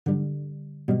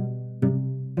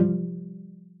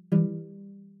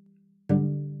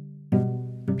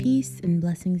Peace and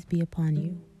blessings be upon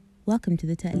you. Welcome to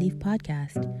the Ta'leef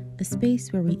Podcast, a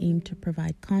space where we aim to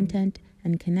provide content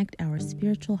and connect our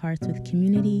spiritual hearts with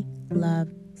community, love,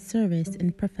 service,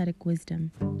 and prophetic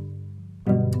wisdom.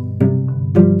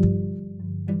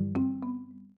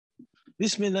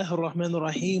 Bismillah ar-Rahman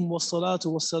ar-Rahim wa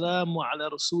salatu wa salamu ala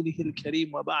rasulih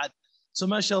al-Kareem wa ba'd. So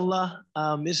mashallah,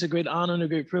 it's a great honor and a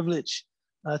great privilege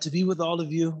to be with all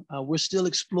of you. We're still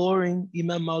exploring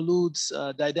Imam Maulud's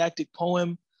didactic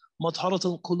poem, Matharat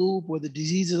al-Qulub, or the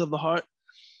diseases of the heart.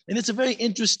 And it's a very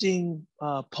interesting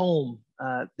poem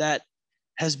that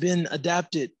has been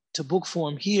adapted to book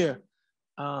form here.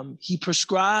 He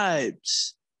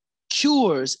prescribes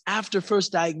cures after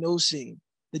first diagnosing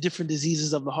the different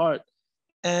diseases of the heart.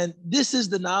 And this is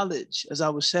the knowledge, as I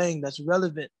was saying, that's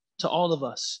relevant to all of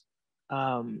us.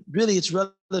 Really, it's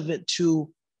relevant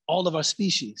to all of our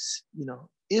species. You know,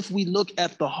 if we look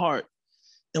at the heart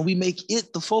and we make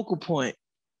it the focal point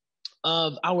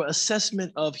of our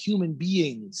assessment of human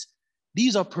beings,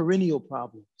 these are perennial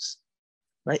problems,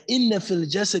 right? Inna fil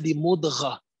jasadi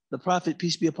mudgha, the Prophet,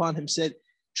 peace be upon him, said,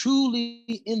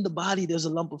 truly in the body there's a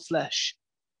lump of flesh.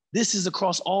 This is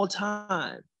across all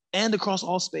time and across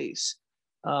all space.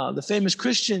 The famous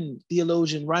Christian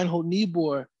theologian Reinhold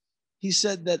Niebuhr, he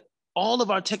said that all of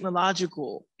our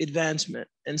technological advancement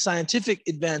and scientific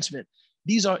advancement,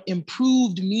 these are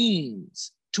improved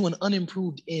means to an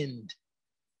unimproved end,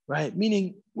 right?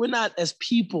 Meaning we're not as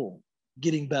people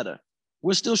getting better.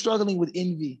 We're still struggling with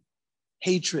envy,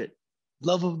 hatred,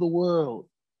 love of the world,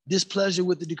 displeasure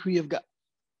with the decree of God.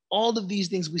 All of these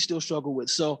things we still struggle with.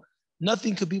 So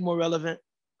nothing could be more relevant.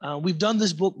 We've done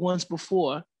this book once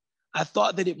before. I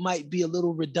thought that it might be a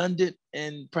little redundant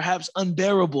and perhaps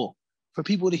unbearable for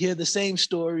people to hear the same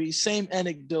stories, same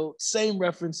anecdotes, same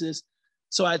references.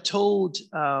 So I told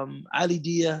Ali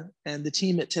Dia and the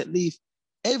team at Ta'leef,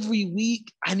 every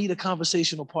week I need a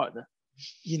conversational partner.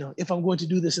 You know, if I'm going to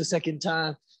do this a second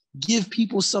time, give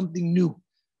people something new.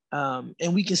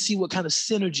 And we can see what kind of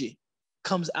synergy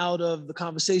comes out of the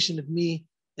conversation of me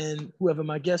and whoever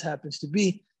my guest happens to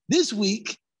be. This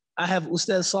week, I have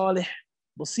Ustaz Saleh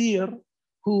Basir,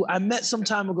 who I met some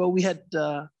time ago. We had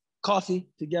coffee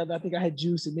together. I think I had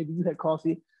juice and maybe you had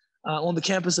coffee on the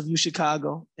campus of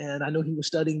UChicago. And I know he was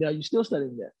studying there. You're still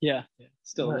studying there? Yeah,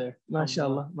 still there.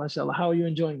 MashaAllah, mashallah. How are you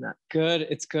enjoying that? Good,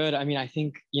 it's good. I mean, I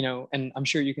think, you know, and I'm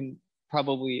sure you can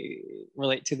probably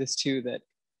relate to this too, that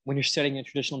when you're studying in a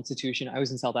traditional institution, I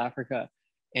was in South Africa,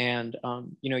 and,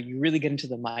 you know, you really get into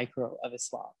the micro of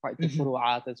Islam, right? The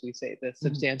furu'at, as we say, the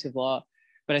substantive law.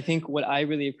 But I think what I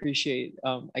really appreciate,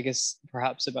 I guess,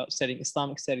 perhaps about studying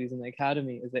Islamic studies in the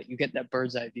academy is that you get that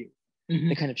bird's eye view,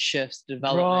 the kind of shifts,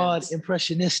 developments. Broad,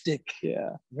 impressionistic.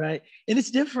 Yeah. Right. And it's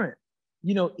different.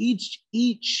 You know,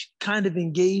 each kind of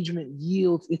engagement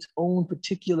yields its own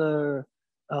particular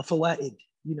fawaid,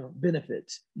 you know,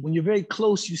 benefits. When you're very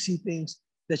close, you see things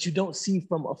that you don't see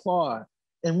from afar.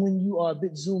 And when you are a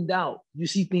bit zoomed out, you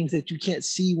see things that you can't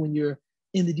see when you're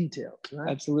in the detail. Right?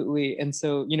 Absolutely. And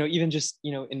so, you know, even just,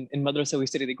 you know, in madrasa, we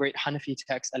study the great Hanafi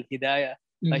text, Al-Hidayah,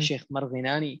 by Sheikh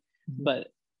Marghinani, but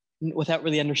without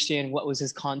really understanding what was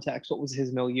his context, what was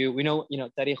his milieu. We know, you know,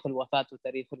 Tariq al-Wafat wa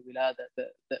Tariq al-Wilada,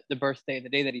 the birthday and the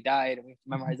day that he died, and we have to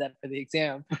memorize that for the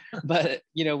exam. But,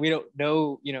 you know, we don't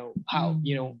know, you know, how,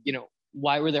 you know,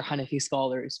 why were there Hanafi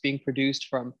scholars being produced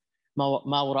from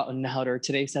Mawra al-Nahar, or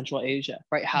today's Central Asia,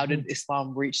 right? How did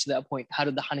Islam reach to that point? How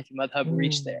did the Hanafi madhab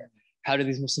reach there? How do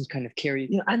these Muslims kind of carry?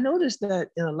 You know, I noticed that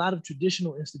in a lot of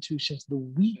traditional institutions, the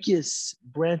weakest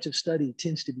branch of study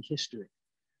tends to be history.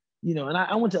 You know, and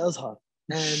I went to Azhar,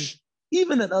 and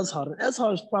even at Azhar, and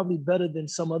Azhar is probably better than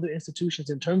some other institutions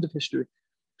in terms of history.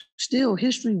 Still,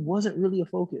 history wasn't really a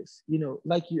focus. You know,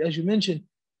 like you, as you mentioned,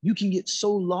 you can get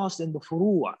so lost in the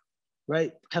furu'a,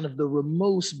 right? Kind of the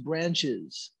remote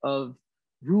branches of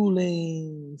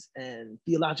rulings and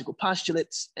theological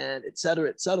postulates and et cetera,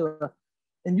 et cetera.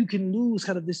 And you can lose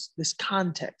kind of this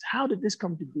context. How did this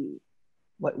come to be?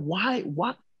 Like,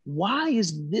 why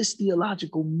is this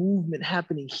theological movement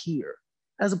happening here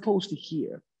as opposed to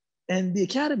here? And the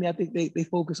academy, I think they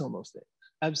focus on those things.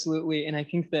 Absolutely. And I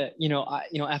think that, you know,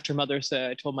 after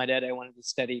madrasa, I told my dad I wanted to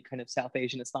study kind of South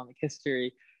Asian Islamic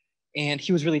history. And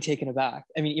he was really taken aback.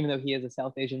 I mean, even though he is a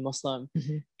South Asian Muslim,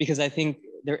 because I think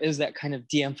there is that kind of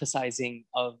de-emphasizing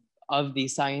of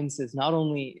these sciences, not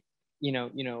only, you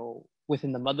know,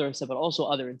 within the madrasa, but also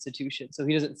other institutions. So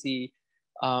he doesn't see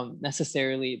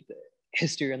necessarily the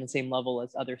history on the same level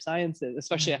as other sciences,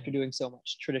 especially after doing so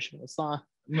much traditional Islam.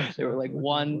 There were like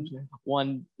one,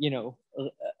 you know,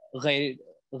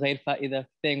 غير فائدة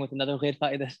thing with another غير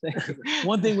فائدة thing.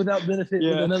 One thing without benefit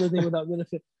with another thing without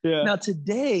benefit. Yeah. Now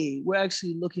today we're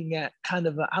actually looking at kind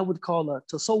of I would call a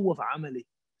tasawwuf amali,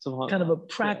 kind of a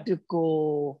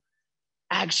practical,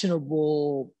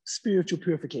 actionable spiritual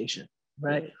purification,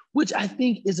 right? Right. Which I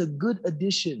think is a good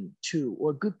addition to,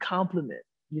 or a good complement,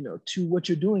 to what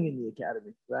you're doing in the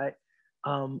academy, right?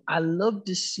 I love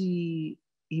to see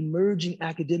emerging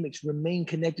academics remain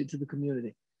connected to the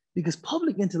community, because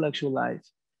public intellectual life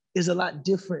is a lot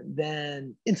different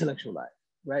than intellectual life,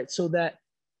 right? So that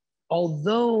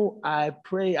although I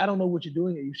pray, I don't know what you're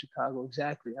doing at UChicago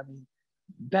exactly. I mean,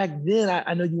 back then,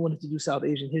 I know you wanted to do South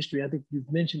Asian history. I think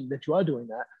you've mentioned that you are doing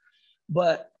that.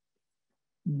 But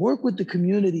work with the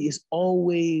community is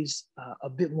always a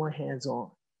bit more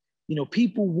hands-on.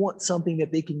 People want something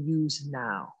that they can use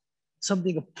now,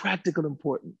 something of practical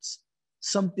importance,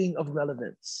 something of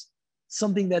relevance,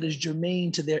 something that is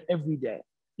germane to their everyday,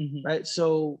 right?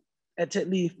 So at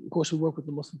Ta'leef, of course, we work with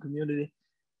the Muslim community,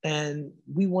 and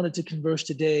we wanted to converse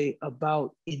today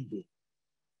about envy,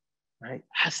 right?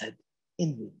 Hasad,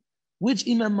 envy, which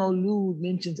Imam Maulud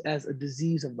mentions as a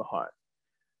disease of the heart.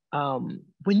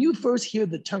 When you first hear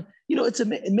the term,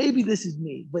 maybe this is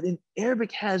me, but in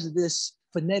Arabic has this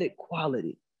phonetic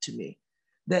quality to me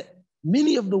that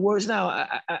many of the words, now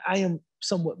I am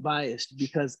somewhat biased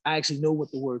because I actually know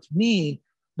what the words mean,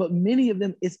 but many of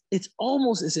them, it's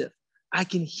almost as if I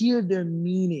can hear their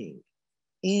meaning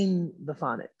in the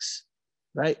phonics,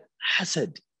 right?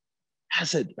 Hasad,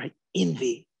 right?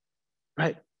 Envy,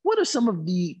 right? What are some of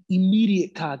the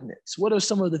immediate cognates? What are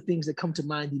some of the things that come to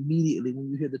mind immediately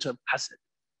when you hear the term hasad,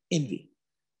 envy?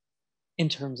 In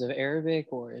terms of Arabic,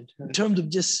 or in terms of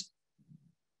just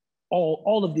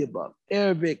all of the above,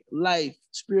 Arabic, life,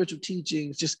 spiritual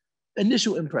teachings, just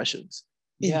initial impressions.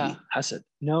 Envy, hasad.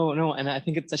 No, and I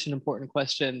think it's such an important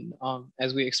question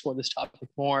as we explore this topic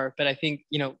more. But I think,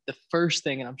 the first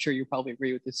thing, and I'm sure you probably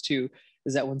agree with this too,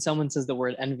 is that when someone says the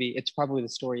word envy, it's probably the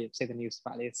story of Sayyidina Yusuf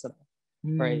alayhi salam.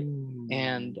 Right.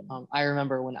 And I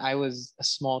remember when I was a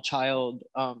small child,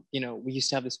 we used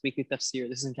to have this weekly tafsir.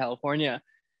 This is in California.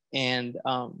 And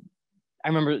I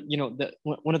remember,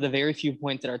 one of the very few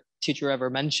points that our teacher ever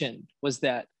mentioned was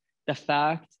that the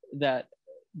fact that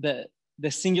the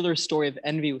singular story of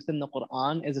envy within the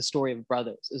Quran is a story of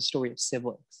brothers, is a story of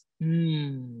siblings.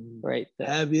 Right.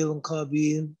 Abil and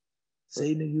Qabil,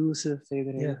 Sayyidina Yusuf.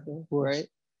 Right.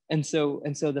 And so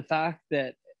the fact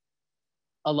that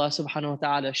Allah subhanahu wa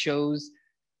ta'ala shows,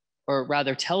 or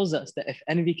rather tells us, that if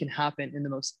envy can happen in the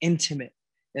most intimate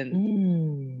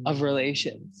of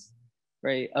relations,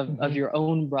 right, of your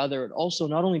own brother, and also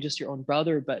not only just your own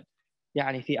brother, but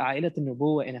يعني في عائلة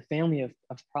النبوة, in a family of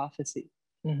prophecy,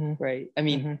 right? I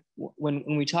mean,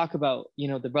 when we talk about,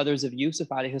 the brothers of Yusuf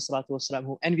alayhi salatu wasalam,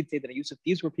 who envied Sayyidina Yusuf,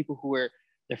 these were people who were,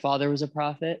 their father was a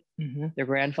prophet, their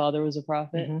grandfather was a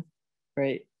prophet,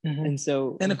 right?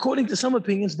 And according to some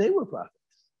opinions, they were prophets.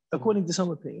 According to some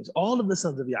opinions, all of the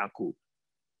sons of Yaqub,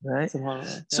 right?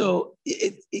 So,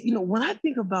 when I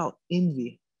think about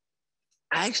envy,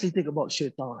 I actually think about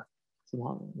shaitan,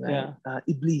 right?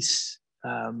 Iblis.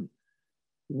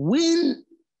 When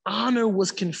honor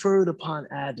was conferred upon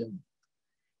Adam,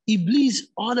 Iblis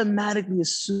automatically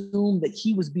assumed that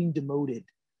he was being demoted.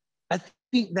 I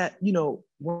think that,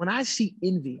 when I see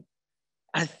envy,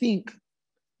 I think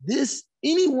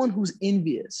anyone who's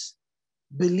envious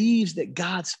believes that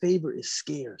God's favor is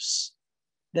scarce,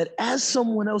 that as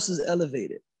someone else is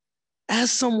elevated,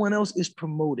 as someone else is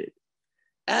promoted,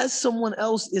 as someone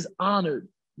else is honored,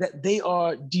 that they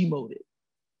are demoted,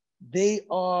 they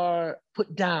are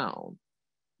put down,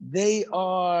 they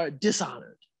are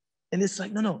dishonored. And it's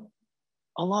like, no.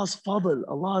 Allah's fadl,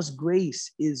 Allah's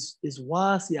grace is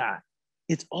wasi'ah.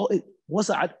 It's all,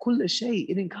 wasa'at kulla shay.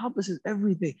 It encompasses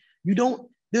everything.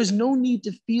 There's no need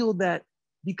to feel that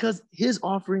because his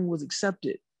offering was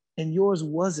accepted and yours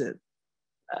wasn't.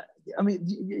 I mean,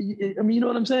 you know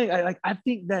what I'm saying? I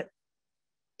think that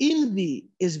envy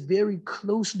is very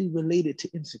closely related to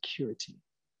insecurity.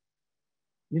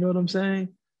 You know what I'm saying?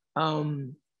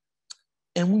 And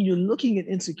when you're looking at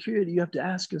insecurity, you have to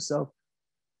ask yourself,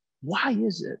 why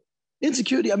is it?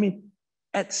 Insecurity, I mean,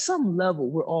 at some level,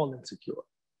 we're all insecure,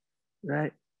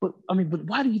 right? But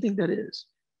why do you think that is?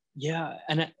 Yeah,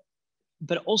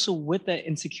 but also with that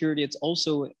insecurity, it's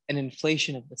also an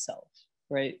inflation of the self,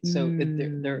 right? So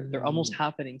they're almost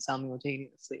happening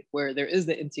simultaneously, where there is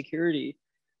the insecurity,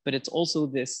 but it's also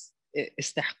this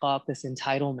istihqaq, this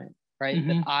entitlement, right?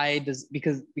 That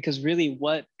because really,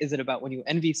 what is it about when you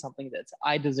envy something that's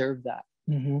I deserve that?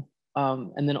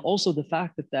 And then also the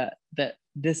fact that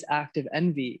this act of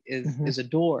envy is a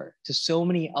door to so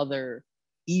many other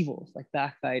evils like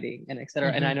backbiting and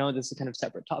etc. And I know this is a kind of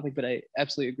separate topic, but I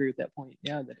absolutely agree with that point.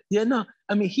 No,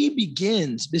 I mean, he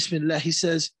begins, Bismillah, he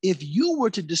says, if you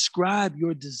were to describe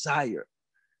your desire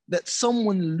that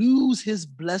someone lose his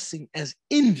blessing as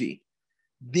envy,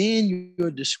 then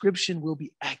your description will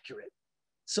be accurate.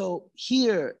 So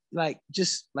here,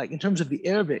 just in terms of the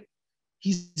Arabic,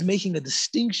 he's making a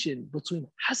distinction between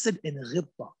hasad and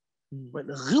ghibta. Right?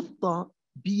 Ghibta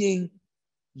being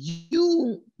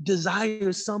you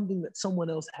desire something that someone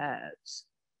else has,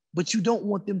 but you don't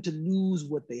want them to lose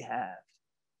what they have.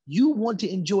 You want to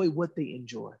enjoy what they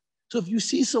enjoy. So if you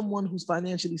see someone who's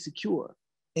financially secure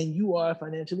and you are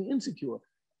financially insecure,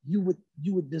 you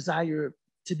would desire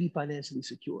to be financially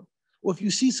secure. Or if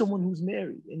you see someone who's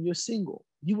married and you're single,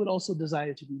 you would also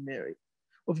desire to be married.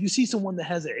 Or if you see someone that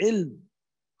has ilm,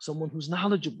 someone who's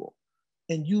knowledgeable,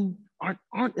 and you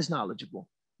aren't as knowledgeable,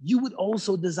 you would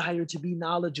also desire to be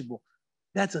knowledgeable.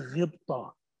 That's a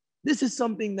ghibta. This is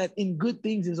something that in good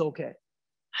things is okay.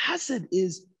 Hasad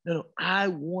is, no, I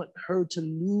want her to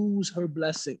lose her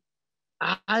blessing.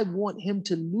 I want him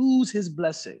to lose his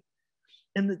blessing.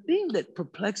 And the thing that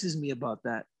perplexes me about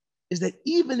that is that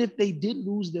even if they did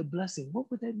lose their blessing, what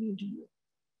would that mean to you?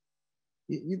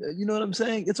 You know what I'm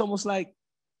saying? It's almost like,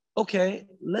 okay,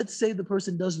 let's say the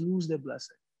person does lose their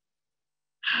blessing.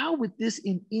 How would this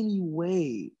in any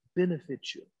way benefit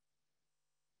you?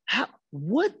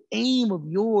 What aim of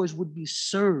yours would be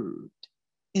served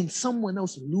in someone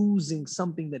else losing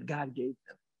something that God gave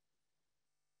them?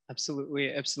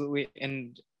 Absolutely.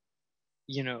 And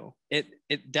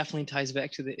it definitely ties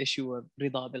back to the issue of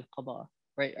rida bil qada,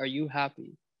 right? Are you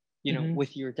happy,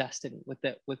 with your destiny,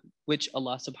 with which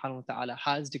Allah subhanahu wa ta'ala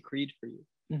has decreed for you,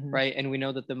 right? And we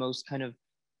know that the most kind of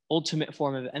ultimate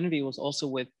form of envy was also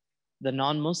with the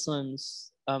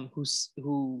non-Muslims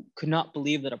who could not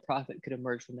believe that a prophet could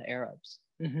emerge from the Arabs.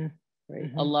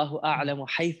 Right? Allahu a'lamu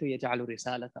haythu yaj'alu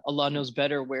risalata. Allah knows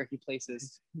better where he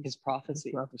places his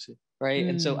prophecy. Right?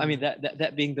 And so, I mean,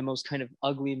 that being the most kind of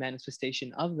ugly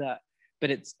manifestation of that,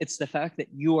 but it's the fact that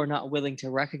you are not willing to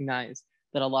recognize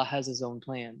that Allah has his own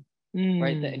plan,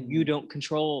 right? That you don't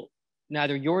control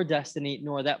neither your destiny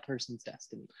nor that person's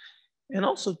destiny. And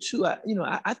also too,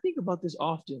 I think about this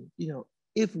often,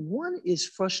 if one is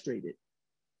frustrated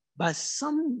by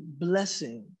some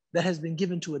blessing that has been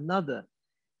given to another,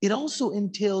 it also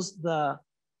entails the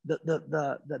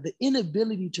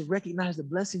inability to recognize the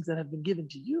blessings that have been given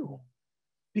to you.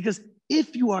 Because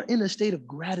if you are in a state of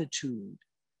gratitude,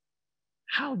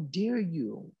 how dare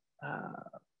you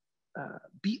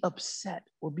be upset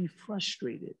or be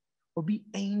frustrated or be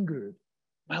angered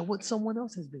by what someone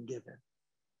else has been given?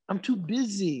 I'm too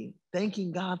busy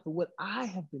thanking God for what I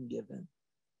have been given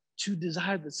to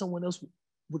desire that someone else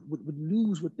would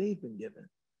lose what they've been given.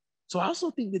 So I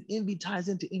also think that envy ties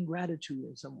into ingratitude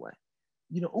in some way.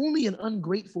 Only an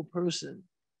ungrateful person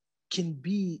can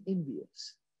be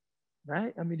envious,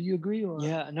 right? I mean, do you agree? Or?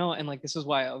 Yeah, no, and this is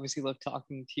why I obviously love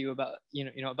talking to you about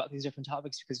about these different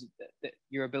topics, because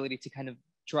your ability to kind of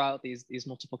draw out these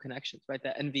multiple connections, right?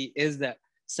 That envy is that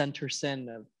center sin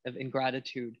of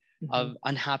ingratitude, of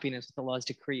unhappiness with Allah's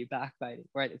decree, backbiting,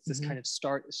 right? It's this kind of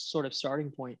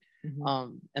starting point.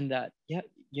 And that,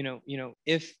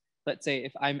 if, let's say,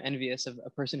 if I'm envious of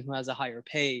a person who has a higher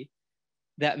pay,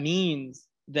 that means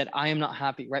that I am not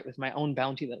happy, right, with my own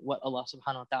bounty, that what Allah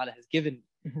subhanahu wa ta'ala has given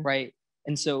me, right?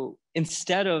 And so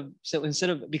instead of,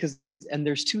 because, and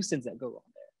there's two sins that go wrong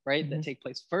there, right, that take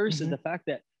place. First is the fact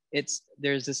that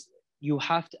there's this, you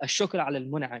have to, ashukr ala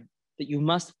al-mun'am, that you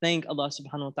must thank Allah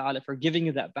subhanahu wa ta'ala for giving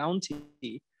you that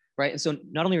bounty, right? And so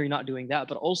not only are you not doing that,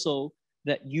 but also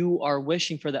that you are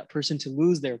wishing for that person to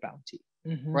lose their bounty,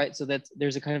 right? So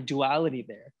there's a kind of duality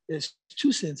there. There's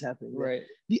two sins happening. Right.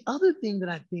 The other thing that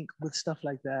I think with stuff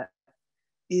like that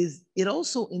is it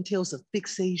also entails a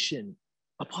fixation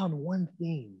upon one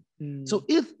thing. So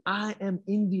if I am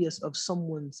envious of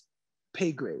someone's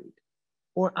pay grade,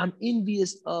 or I'm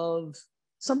envious of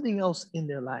something else in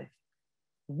their life,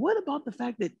 what about the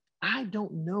fact that I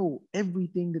don't know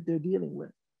everything that they're dealing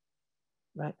with,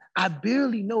 right? I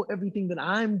barely know everything that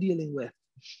I'm dealing with,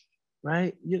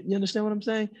 right? You understand what I'm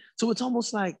saying? So it's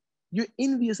almost like you're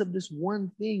envious of this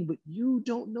one thing, but you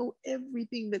don't know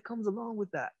everything that comes along with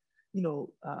that.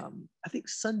 I think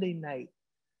Sunday night,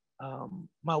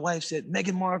 my wife said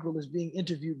Meghan Markle is being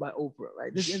interviewed by Oprah,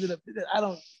 right? This ended up,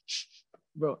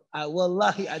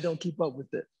 wallahi, I don't keep up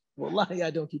with this. Wallahi,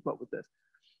 I don't keep up with this.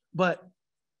 But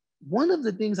one of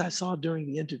the things I saw during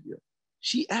the interview,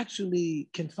 she actually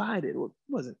confided, or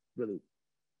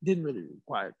didn't really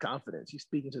require confidence. She's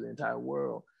speaking to the entire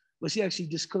world, but she actually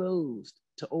disclosed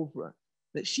to Oprah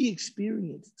that she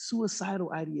experienced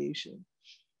suicidal ideation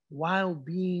while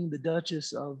being the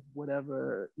Duchess of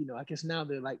whatever, I guess now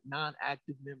they're like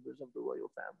non-active members of the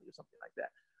royal family or something like that.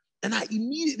 And I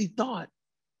immediately thought,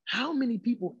 how many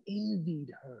people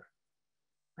envied her?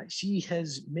 Like, she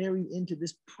has married into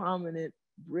this prominent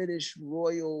British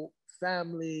royal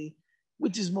family,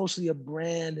 which is mostly a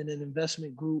brand and an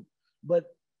investment group, but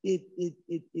it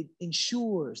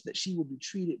ensures that she will be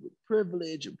treated with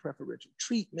privilege and preferential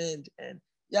treatment and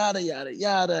yada, yada,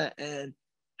 yada. And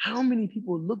how many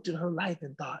people looked at her life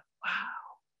and thought,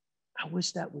 wow, I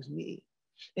wish that was me.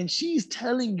 And she's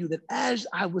telling you that as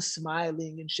I was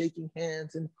smiling and shaking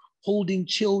hands and holding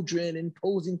children and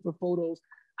posing for photos,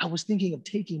 I was thinking of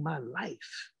taking my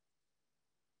life.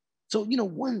 So,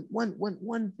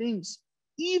 one things,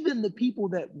 even the people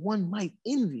that one might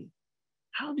envy,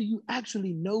 how do you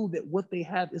actually know that what they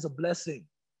have is a blessing?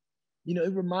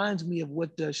 It reminds me of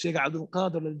what Sheikh Abdul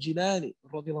Qadir al-Jilani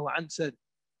said.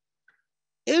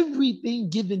 Everything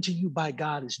given to you by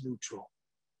God is neutral.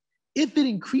 If it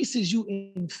increases you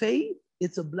in faith,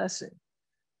 it's a blessing.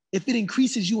 If it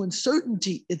increases you in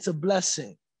certainty, it's a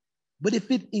blessing. But if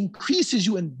it increases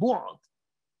you in bu'd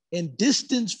and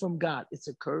distance from God, it's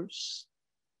a curse.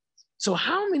 So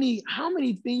how many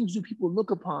things do people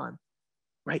look upon,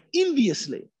 right,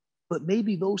 enviously, but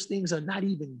maybe those things are not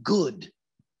even good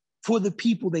for the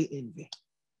people they envy?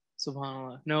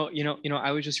 SubhanAllah. No,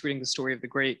 I was just reading the story of the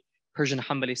great Persian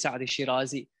Hanbali Sa'di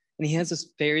Shirazi, and he has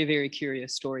this very, very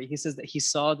curious story. He says that he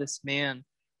saw this man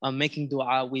making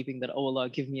dua, weeping that, oh Allah,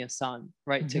 give me a son,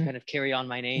 right, to kind of carry on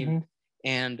my name.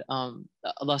 And Allah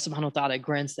subhanahu wa ta'ala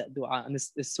grants that dua. And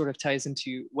this sort of ties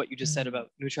into what you just said about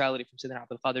neutrality from Sayyidina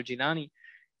Abdul Qadir Jilani.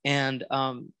 And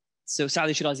so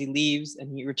Sa'di Shirazi leaves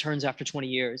and he returns after 20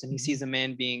 years and he sees a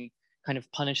man being kind of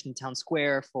punished in the town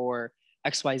square for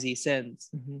XYZ sins.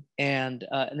 And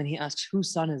then he asks,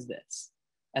 whose son is this?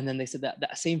 And then they said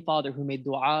that same father who made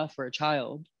dua for a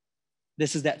child,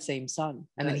 this is that same son.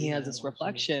 And then he has this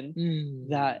reflection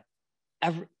that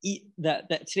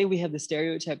today we have the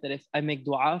stereotype that if I make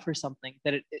dua for something,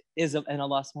 that it is, and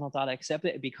Allah subhanahu wa ta'ala accepts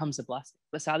it, it becomes a blessing.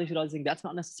 But Sa'di Shirazi saying that's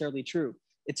not necessarily true.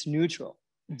 It's neutral.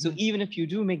 So even if you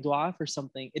do make dua for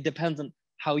something, it depends on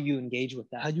how you engage with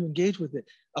that. How you engage with it.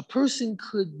 A person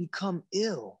could become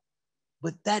ill,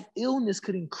 but that illness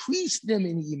could increase them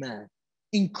in iman,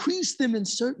 increase them in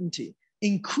certainty,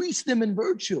 increase them in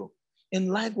virtue.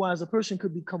 And likewise, a person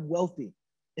could become wealthy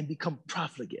and become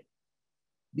profligate,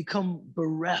 become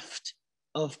bereft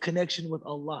of connection with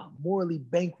Allah, morally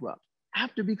bankrupt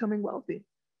after becoming wealthy.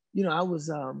 I was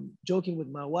joking with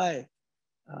my wife.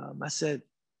 I said,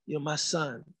 my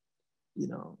son,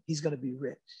 he's going to be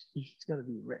rich. He's going to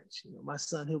be rich. My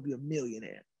son, he'll be a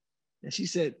millionaire. And she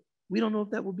said, we don't know if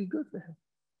that will be good for him.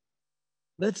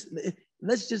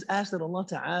 Let's just ask that Allah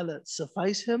Ta'ala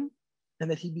suffice him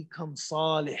and that he becomes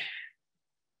salih,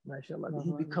 mashallah, that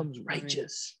he becomes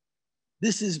righteous.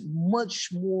 This is much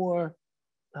more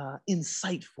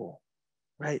insightful,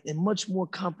 right? And much more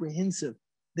comprehensive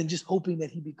than just hoping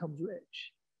that he becomes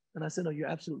rich. And I said, no, you're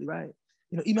absolutely right.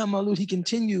 Imam Maulud, he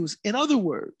continues, in other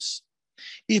words,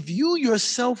 if you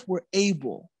yourself were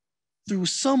able through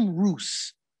some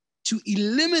ruse to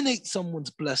eliminate someone's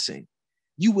blessing,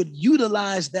 you would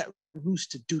utilize that ruse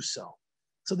to do so.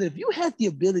 So that if you had the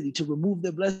ability to remove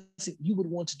their blessing, you would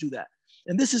want to do that.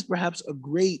 And this is perhaps a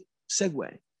great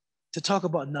segue to talk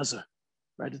about nazar,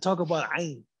 right? To talk about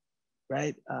ayn,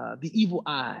 right? The evil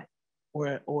eye,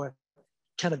 or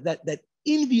kind of that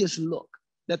envious look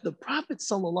that the Prophet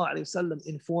ﷺ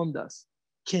informed us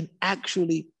can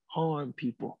actually harm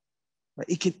people, right?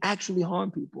 It can actually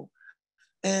harm people.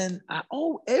 And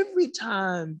every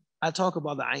time I talk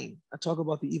about the ayn, I talk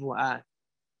about the evil eye,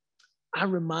 I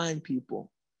remind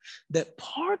people that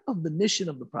part of the mission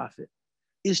of the Prophet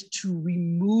is to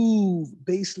remove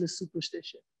baseless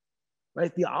superstition,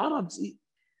 right? The Arabs,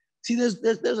 see, there's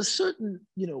a certain,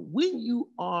 when you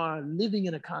are living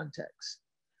in a context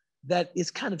that is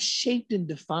kind of shaped and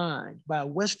defined by a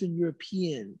Western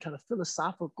European kind of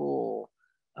philosophical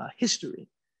history,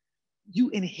 you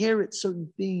inherit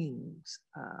certain things,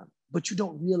 but you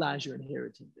don't realize you're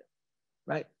inheriting them,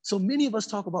 right? So many of us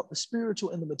talk about the spiritual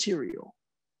and the material,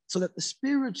 so that the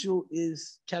spiritual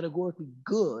is categorically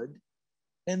good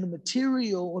and the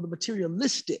material or the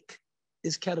materialistic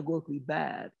is categorically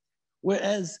bad.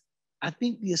 Whereas I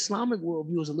think the Islamic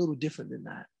worldview is a little different than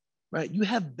that, right? You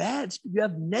have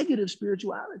negative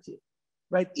spirituality,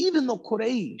 right? Even though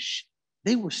Quraysh,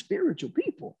 they were spiritual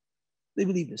people. They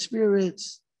believed in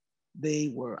spirits,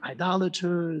 they were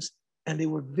idolaters, and they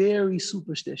were very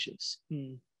superstitious.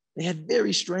 They had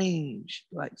very strange,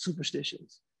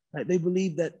 superstitions, right? They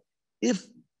believed that if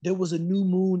there was a new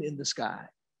moon in the sky,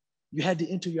 you had to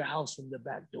enter your house from the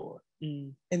back door.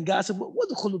 And God said, "What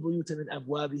the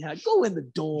go in the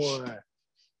door."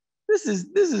 This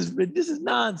is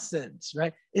nonsense,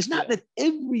 right? It's not that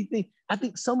everything. I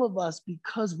think some of us,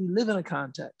 because we live in a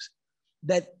context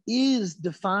that is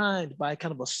defined by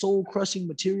kind of a soul-crushing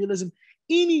materialism,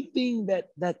 anything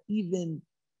that even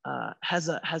has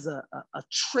a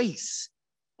trace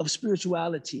of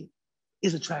spirituality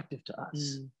is attractive to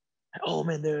us. Oh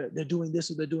man, they're doing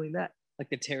this or they're doing that. Like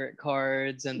the tarot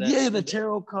cards and the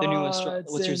tarot cards. The new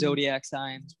what's your zodiac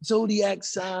signs? Zodiac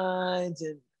signs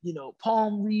and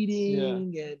palm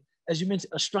reading and, as you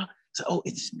mentioned, astrology. So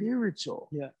it's spiritual.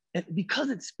 Yeah. And because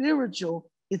it's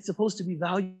spiritual, it's supposed to be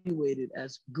evaluated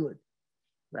as good,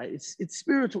 right? It's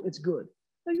spiritual, it's good.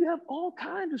 Now you have all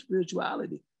kinds of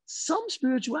spirituality. Some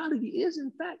spirituality is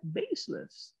in fact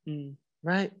baseless,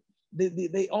 right?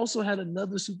 They also had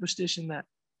another superstition that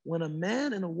when a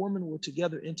man and a woman were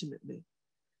together intimately,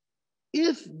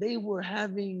 if they were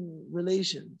having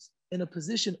relations in a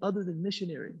position other than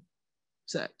missionary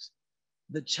sex,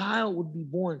 the child would be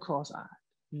born cross-eyed.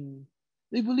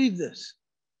 They believe this,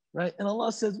 right? And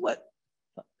Allah says, what?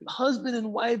 Husband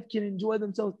and wife can enjoy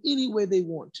themselves any way they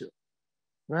want to,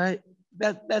 right?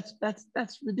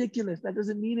 That's ridiculous. That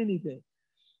doesn't mean anything.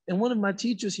 And one of my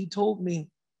teachers, he told me,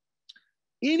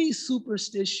 any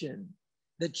superstition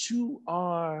that you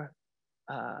are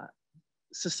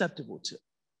susceptible to,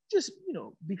 just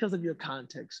because of your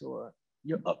context or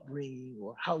your upbringing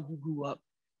or how you grew up,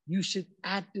 you should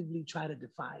actively try to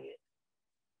defy it,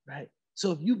 right?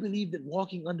 So if you believe that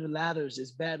walking under ladders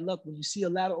is bad luck, when you see a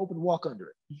ladder open, walk under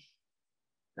it,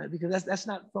 right? Because that's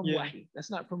not from Wahi,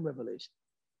 that's not from revelation.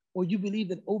 Or you believe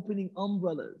that opening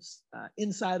umbrellas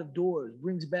inside of doors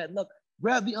brings bad luck,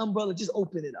 grab the umbrella, just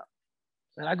open it up.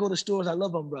 And I go to stores, I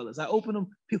love umbrellas. I open them,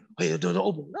 people, hey, don't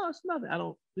open them. No, it's nothing. I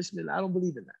don't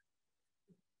believe in that.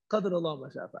 Qadr Allah ma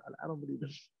sha'a fa'ala. I don't believe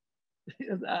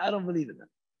in that. I don't believe in that,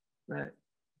 right?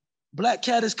 Black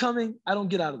cat is coming, I don't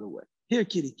get out of the way. Here,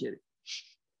 kitty.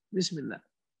 Bismillah.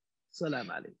 Salam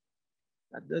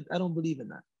alaykum. I don't believe in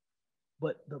that.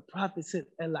 But the Prophet said,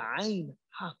 El-ain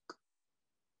haq.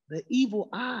 The evil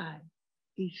eye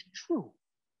is true.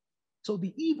 So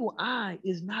the evil eye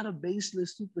is not a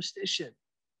baseless superstition,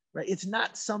 right? It's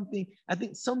not something, I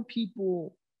think some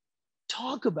people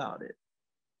talk about it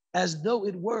as though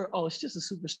it were, oh, it's just a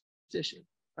superstition,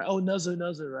 right? Oh, Nazar,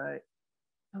 right?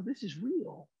 No, this is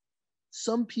real.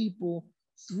 Some people,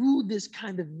 through this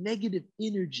kind of negative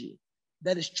energy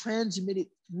that is transmitted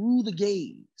through the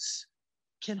gaze,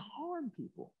 can harm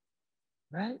people,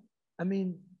 right? I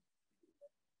mean,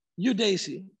 you're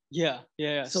Daisy. Yeah.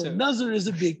 So Nazar is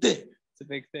a big thing. It's a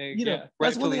big thing.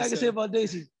 That's one thing I can say about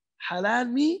Daisy. Halal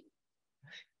me,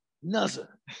 Nazar.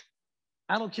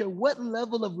 I don't care what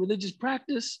level of religious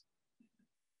practice,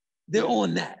 they're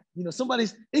on that.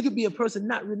 It could be a person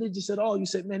not religious at all. You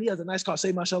say, man, he has a nice car.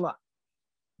 Say, mashallah.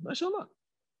 Mashallah.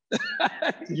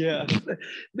 Yeah.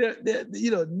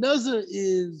 Nazar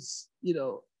is,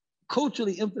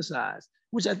 culturally emphasized,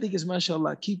 which I think is,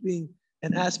 mashallah, keeping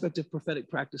an aspect of prophetic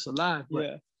practice alive.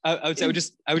 But I would say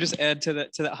I would just add to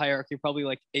that hierarchy, probably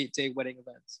like 8-day wedding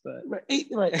events. But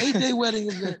 8-day wedding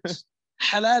events,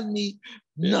 halal meat,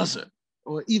 Nazar,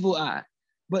 or evil eye.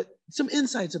 But some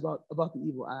insights about the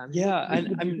evil eye.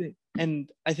 And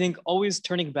I think always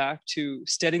turning back to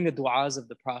studying the du'as of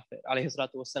the Prophet, that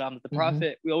the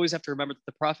Prophet, we always have to remember that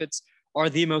the Prophets are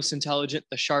the most intelligent,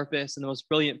 the sharpest, and the most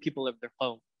brilliant people of their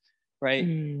qawm, right?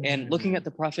 And looking at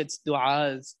the Prophet's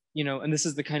du'as, and this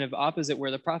is the kind of opposite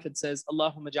where the Prophet says,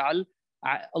 Allahumma ja'al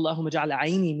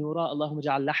ayni nura, Allahumma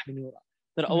ja'al lahmi nura.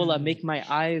 That Allah make my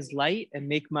eyes light and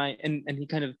make my, and he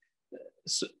kind of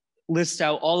lists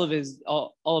out all of his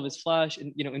flesh,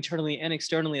 and internally and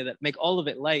externally, that make all of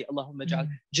it light. Allahumma ja'al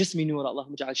jismi nura,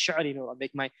 Allahumma ja'al sha'ri nura,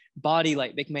 make my body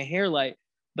light, make my hair light.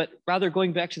 But rather,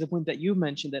 going back to the point that you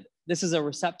mentioned, that this is a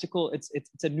receptacle, it's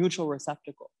a neutral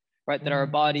receptacle, right? That our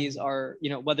bodies are,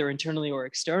 whether internally or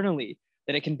externally,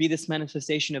 that it can be this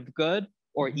manifestation of good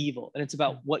or evil, and it's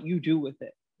about what you do with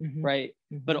it, right?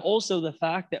 But also the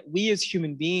fact that we as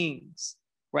human beings,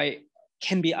 right,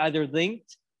 can be either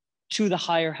linked to the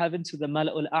higher heaven, to the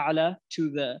mala'ul a'la, to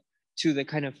the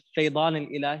kind of faydan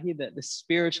al-ilahi, the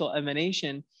spiritual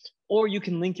emanation, or you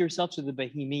can link yourself to the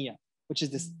bahimiyya, which is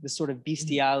this sort of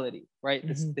bestiality, right?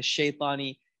 The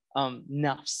shaitani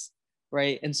nafs,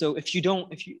 right? And so if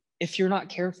you're not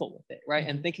careful with it, right?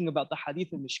 And thinking about the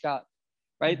hadith of Mishkat,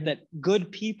 right? That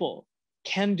good people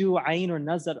can do ayn or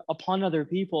nazar upon other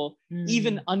people,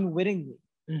 even unwittingly,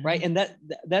 right? And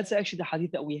that's actually the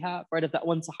hadith that we have, right? Of that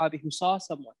one sahabi who saw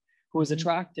someone who was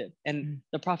attractive, and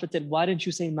the Prophet said, why didn't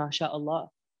you say, MashaAllah?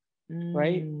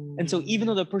 right? And so even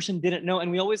though the person didn't know,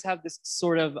 and we always have this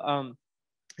sort of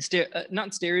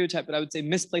not stereotype, but I would say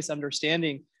misplaced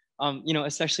understanding,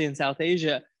 especially in South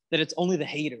Asia, that it's only the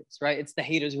haters, right? It's the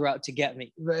haters who are out to get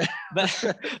me. Right.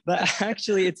 But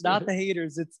actually, it's not the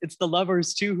haters. It's the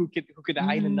lovers too who could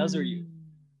ayn and nazar you,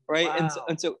 right? Wow.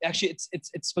 And so actually,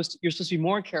 you're supposed to be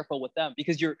more careful with them,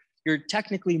 because you're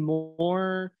technically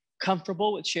more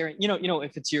comfortable with sharing.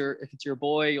 If it's your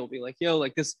boy, you'll be like, yo,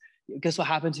 like this. Guess what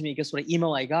happened to me? Guess what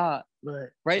email I got?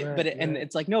 Right. And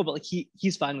it's like, no, but like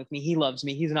he's fine with me. He loves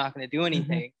me. He's not going to do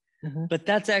anything. But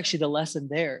that's actually the lesson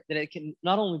there, that it can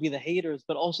not only be the haters,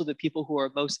 but also the people who are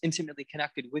most intimately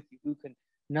connected with you, who can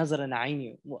nazar and ayn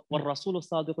you. وَالرَّسُولُ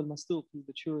الصَّادِقُ الْمَصْدُوقُ,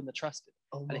 the true and the trusted.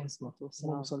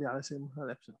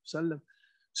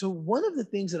 So one of the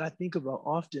things that I think about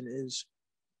often is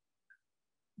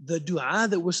the dua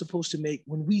that we're supposed to make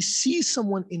when we see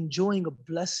someone enjoying a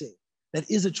blessing that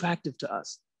is attractive to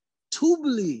us.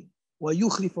 Tubli wa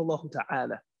yukhlif Allahu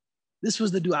ta'ala. This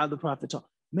was the dua the Prophet taught.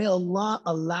 May Allah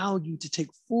allow you to take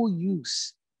full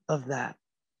use of that,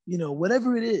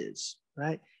 whatever it is,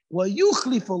 right? Wa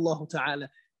yukhlif Allahu ta'ala.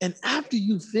 And after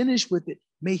you finish with it,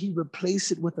 may He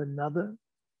replace it with another,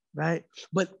 right?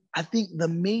 But I think the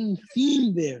main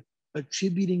theme there,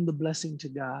 attributing the blessing to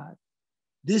God.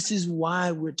 This is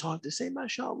why we're taught to say,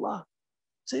 MashaAllah,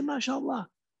 say MashaAllah,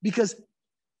 because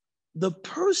the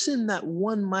person that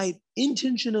one might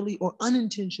intentionally or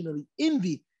unintentionally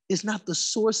envy is not the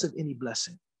source of any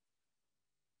blessing.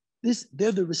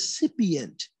 They're the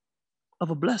recipient of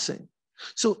a blessing.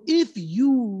 So if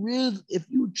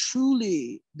you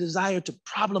truly desire to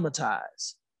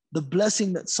problematize the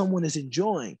blessing that someone is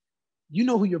enjoying, you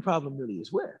know who your problem really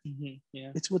is with.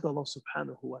 Yeah. It's with Allah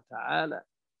subhanahu wa ta'ala,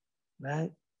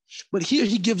 right? But here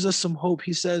he gives us some hope.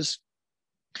 He says,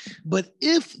 but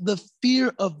if the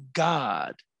fear of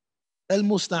God,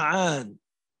 al-musta'an,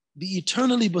 the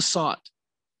eternally besought,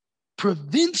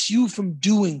 prevents you from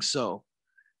doing so,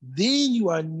 then you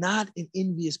are not an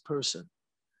envious person.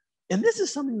 And this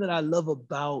is something that I love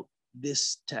about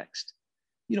this text.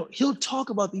 He'll talk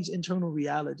about these internal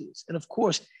realities. And of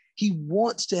course, he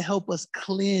wants to help us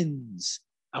cleanse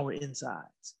our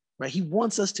insides, right? He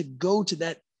wants us to go to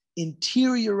that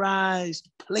interiorized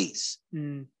place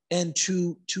and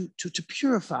to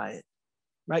purify it,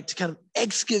 right? To kind of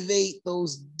excavate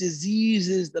those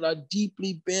diseases that are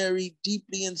deeply buried,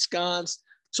 deeply ensconced,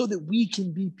 so that we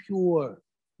can be pure.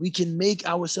 We can make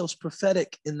ourselves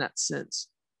prophetic in that sense.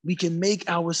 We can make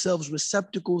ourselves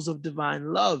receptacles of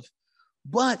divine love.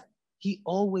 But he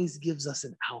always gives us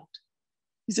an out.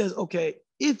 He says, okay,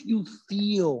 if you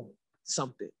feel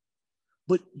something,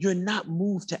 but you're not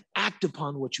moved to act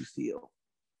upon what you feel,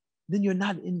 then you're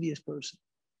not an envious person.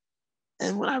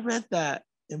 And when I read that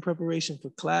in preparation for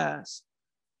class,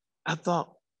 I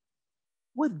thought,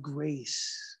 what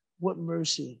grace, what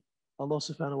mercy Allah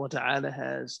subhanahu wa ta'ala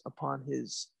has upon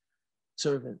his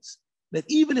servants. That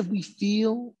even if we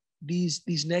feel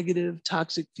these negative,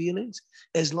 toxic feelings,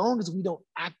 as long as we don't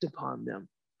act upon them,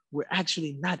 we're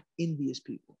actually not envious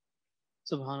people.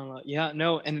 SubhanAllah. Yeah,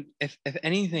 no, and if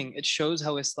anything, it shows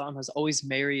how Islam has always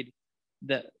married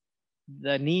the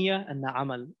niyyah and the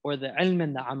amal, or the ilm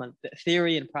and the amal, the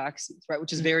theory and praxis, right?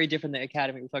 Which is very different than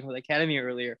academy. We were talking about the academy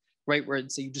earlier, right? Where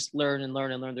so you just learn and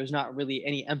learn and learn. There's not really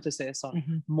any emphasis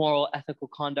on moral, ethical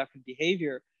conduct and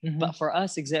behavior. But for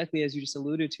us, exactly as you just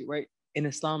alluded to, right? In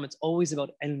Islam, it's always about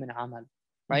ilm and amal,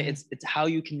 right? It's how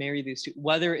you can marry these two,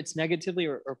 whether it's negatively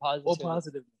or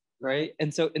positively. Right.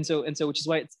 And so, which is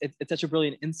why it's such a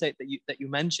brilliant insight that you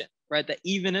mentioned, right? That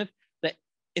even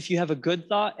if you have a good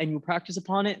thought and you practice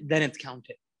upon it, then it's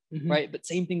counted, right? But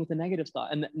same thing with the negative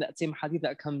thought, and that same hadith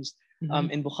that comes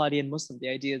in Bukhari and Muslim, the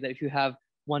idea that if you have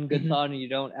one good thought and you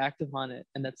don't act upon it,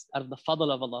 and that's out of the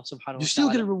fadl of Allah subhanahu wa ta'ala, you still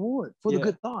get a reward for the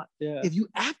good thought. Yeah. If you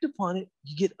act upon it,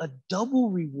 you get a double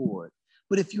reward.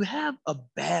 But if you have a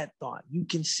bad thought, you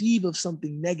conceive of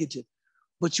something negative,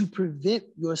 but you prevent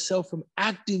yourself from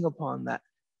acting upon that,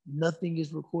 nothing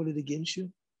is recorded against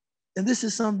you. And this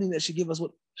is something that should give us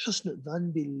what husn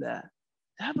dhan billah,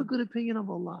 to have a good opinion of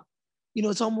Allah.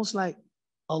 It's almost like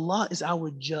Allah is our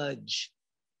judge,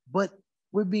 but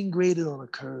we're being graded on a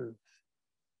curve,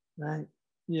 right?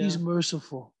 Yeah. He's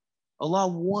merciful. Allah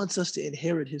wants us to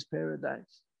inherit his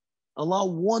paradise. Allah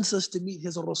wants us to meet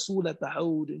his Rasul at the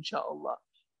Hawd, inshallah,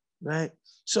 right?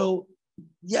 So,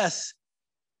 yes.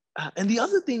 And the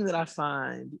other thing that I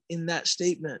find in that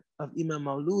statement of Imam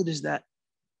Maulud is that,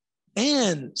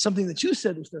 and something that you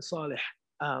said, Ustaz Saleh,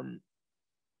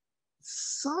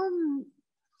 some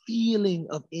feeling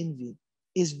of envy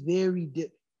is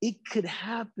it could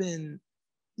happen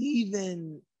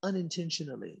even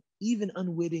unintentionally. even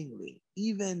unwittingly,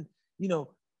 even,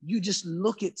 you just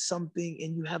look at something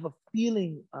and you have a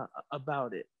feeling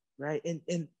about it, right?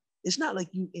 And it's not like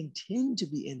you intend to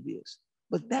be envious,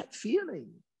 but that feeling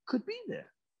could be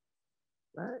there,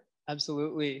 right?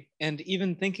 Absolutely. And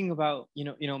even thinking about,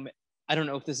 I don't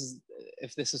know if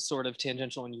this is sort of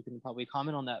tangential, and you can probably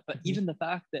comment on that, but even the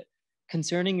fact that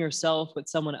concerning yourself with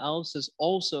someone else is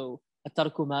also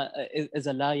is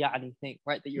a la ya'ni thing,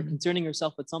 right? That you're concerning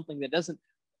yourself with something that doesn't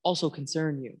also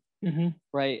concern you,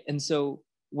 right? And so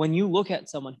when you look at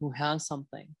someone who has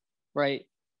something, right?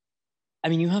 I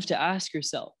mean, you have to ask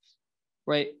yourself,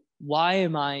 right? Why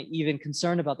am I even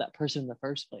concerned about that person in the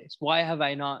first place? Why have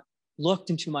I not looked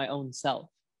into my own self,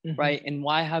 right? And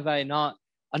why have I not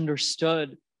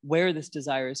understood where this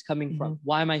desire is coming from?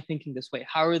 Why am I thinking this way?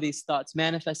 How are these thoughts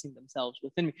manifesting themselves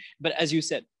within me? But as you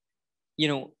said,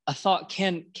 a thought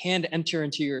can enter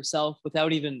into yourself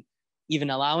without even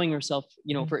allowing yourself,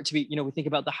 for it to be, we think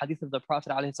about the hadith of the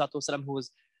Prophet ﷺ, who was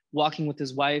walking with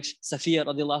his wife Safiya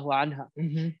radiallahu anha,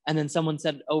 and then someone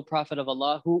said, "Oh Prophet of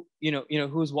Allah,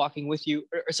 who's walking with you?"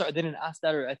 Or sorry, they didn't ask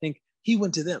that, or I think he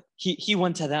went to them. He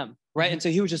went to them, right? And so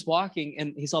he was just walking,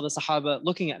 and he saw the Sahaba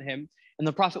looking at him, and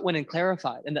the Prophet went and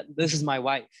clarified, and that this is my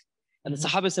wife. And the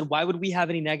Sahaba said, "Why would we have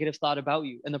any negative thought about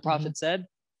you?" And the Prophet said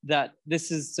that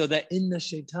this is so that inna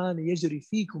shaitan yajri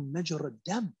fikum majra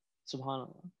dam.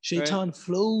 Subhanallah. Shaitan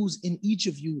flows in each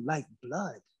of you like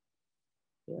blood.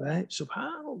 Right?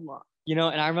 Subhanallah.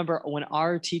 And I remember when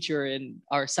our teacher and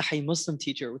our Sahih Muslim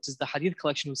teacher, which is the hadith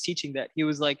collection, was teaching that, he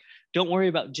was like, "Don't worry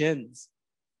about jinns.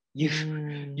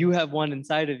 You have one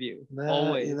inside of you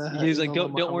always." He's like,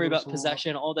 don't worry about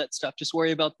possession, all that stuff. Just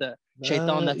worry about the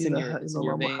shaitan that's in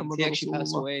your veins. He actually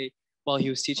passed away while he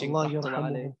was teaching.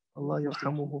 Allah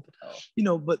yarhamuhu.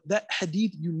 But that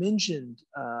hadith you mentioned,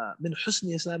 min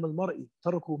husni islam al-mar'i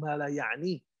tarku ma la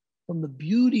ya'ni, from the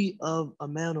beauty of a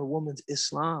man or woman's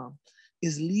Islam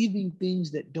is leaving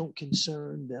things that don't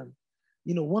concern them.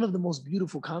 One of the most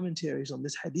beautiful commentaries on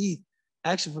this hadith,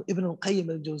 actually from Ibn al-Qayyim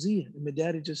al-Jawziyyah, in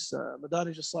Madarij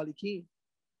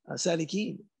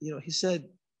al-Salikin, he said,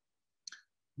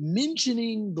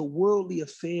 mentioning the worldly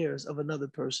affairs of another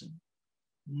person,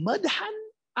 madhan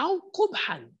aw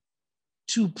qubhan,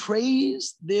 to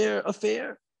praise their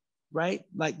affair, right?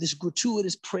 Like this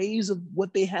gratuitous praise of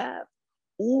what they have,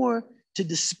 or to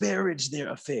disparage their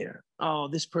affair. Oh,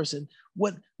 this person,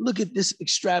 look at this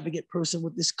extravagant person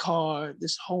with this car,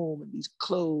 this home, and these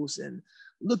clothes, and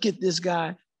look at this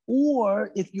guy. Or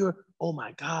if you're, oh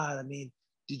my God, I mean,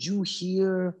 did you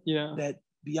hear that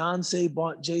Beyonce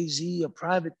bought Jay-Z a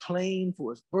private plane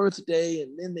for his birthday,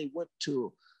 and then they went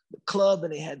to the club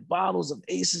and they had bottles of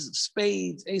ace of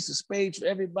spades for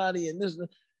everybody, and this,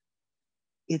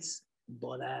 it's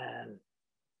dalal.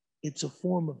 It's a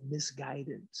form of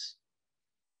misguidance.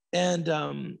 And,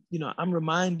 I'm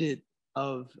reminded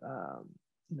of,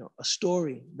 a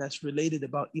story that's related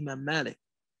about Imam Malik.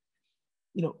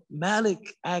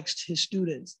 Malik asked his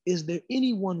students, is there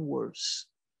anyone worse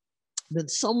than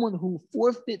someone who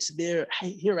forfeits their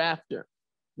hereafter?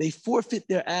 They forfeit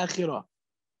their akhirah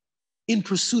in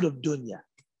pursuit of dunya.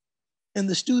 And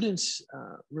the students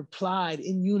replied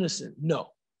in unison,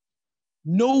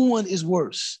 no one is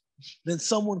worse than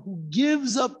someone who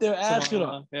gives up their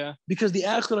akhirah, because the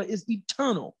akhirah is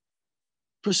eternal,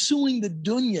 pursuing the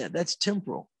dunya that's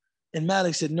temporal. And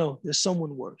Malik said, no, there's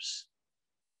someone worse.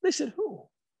 They said, who?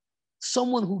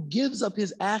 Someone who gives up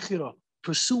his akhirah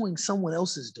pursuing someone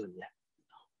else's dunya.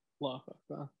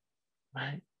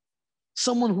 Right?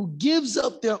 Someone who gives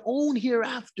up their own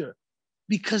hereafter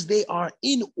because they are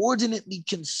inordinately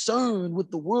concerned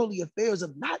with the worldly affairs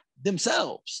of not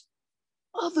themselves,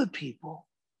 other people.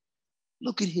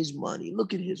 Look at his money,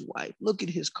 look at his wife, look at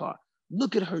his car,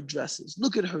 look at her dresses,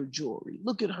 look at her jewelry,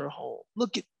 look at her home,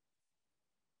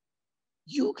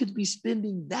 you could be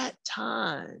spending that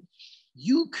time.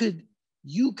 You could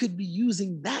be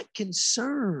using that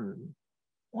concern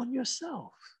on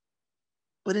yourself,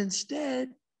 but instead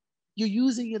you're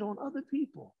using it on other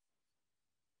people.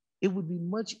 It would be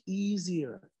much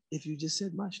easier if you just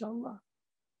said, MashaAllah.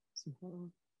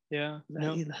 Yeah.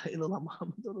 La ilaha illallah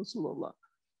Muhammadur Rasulullah.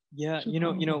 Yeah,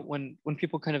 when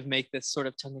people kind of make this sort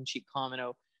of tongue-in-cheek comment,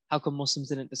 oh, how come Muslims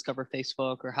didn't discover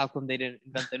Facebook, or how come they didn't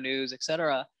invent the news,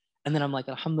 etc. And then I'm like,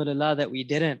 alhamdulillah that we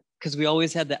didn't, because we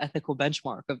always had the ethical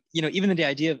benchmark of, even the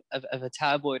idea of a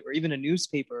tabloid or even a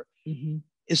newspaper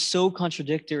is so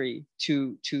contradictory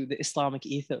to the Islamic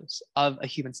ethos of a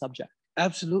human subject.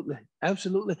 Absolutely. I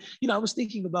was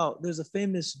thinking about, there's a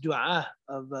famous dua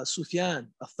of Sufyan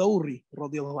al-Thawri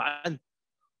radiallahu anhu,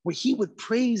 where he would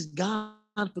praise God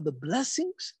for the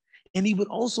blessings, and he would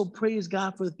also praise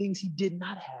God for the things he did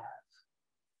not have.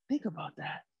 Think about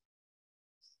that.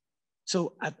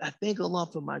 So I thank Allah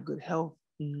for my good health.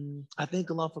 I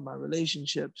thank Allah for my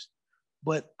relationships.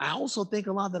 But I also thank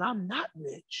Allah that I'm not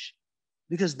rich,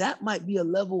 because that might be a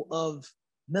level of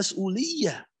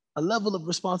mas'uliyah, a level of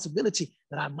responsibility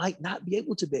that I might not be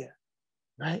able to bear,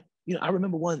 right? You know, I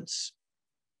remember once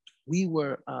we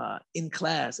were in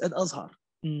class at Azhar.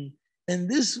 And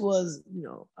this was, you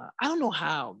know, I don't know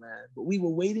how, man, but we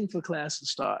were waiting for class to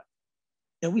start.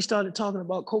 And we started talking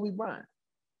about Kobe Bryant.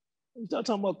 We started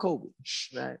talking about Kobe,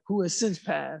 right? Who has since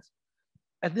passed.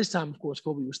 At this time, of course,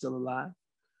 Kobe was still alive.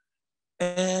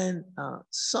 And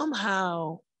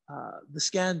somehow the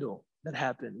scandal that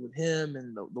happened with him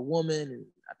and the woman in,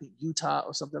 I think, Utah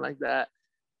or something like that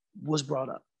was brought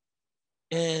up.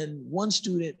 And one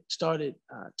student started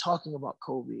talking about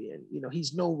Kobe, and, you know,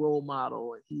 he's no role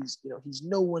model, and he's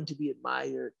no one to be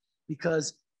admired,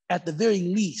 because at the very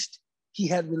least, he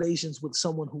had relations with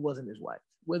someone who wasn't his wife.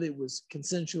 Whether it was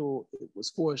consensual, it was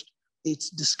forced, it's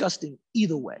disgusting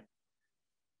either way.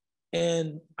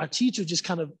 And our teacher just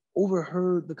kind of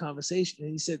overheard the conversation,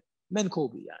 and he said, "Men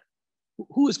Kobe,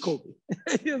 who is Kobe?"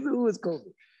 Who is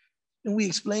Kobe? And we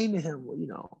explained to him, well, you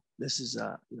know, this is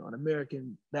you know, an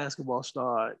American basketball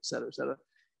star, et cetera, et cetera.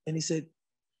 And he said,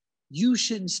 "You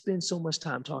shouldn't spend so much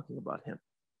time talking about him."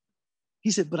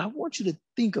 He said, "But I want you to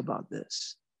think about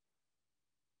this.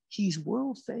 He's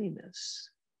world famous.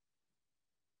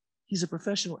 He's a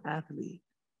professional athlete.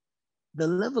 The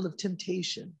level of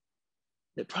temptation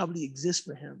that probably exists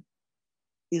for him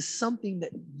is something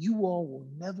that you all will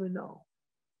never know.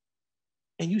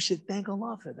 And you should thank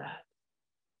Allah for that,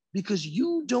 because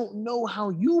you don't know how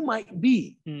you might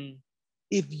be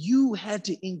if you had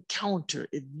to encounter,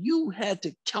 if you had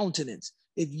to countenance,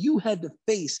 if you had to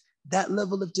face that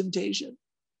level of temptation.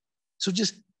 So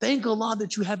just thank Allah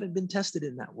that you haven't been tested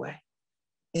in that way,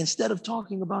 instead of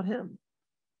talking about him."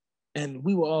 And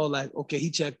we were all like, okay, he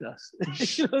checked us.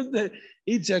 You know,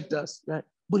 he checked us, right?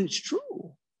 But it's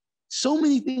true. So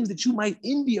many things that you might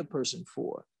envy a person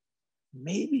for,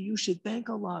 maybe you should thank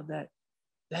Allah that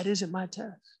that isn't my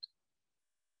test.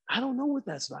 I don't know what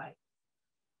that's like,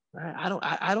 right?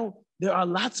 I don't, there are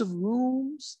lots of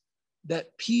rooms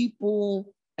that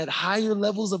people at higher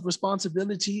levels of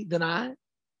responsibility than I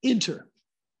enter.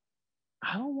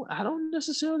 I don't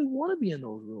necessarily want to be in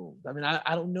those rooms. I mean,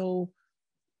 I don't know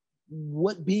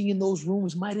what being in those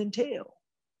rooms might entail,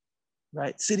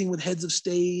 right? Sitting with heads of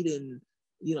state, and,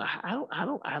 you know,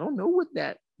 I don't know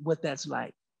what that's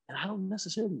like, and I don't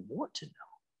necessarily want to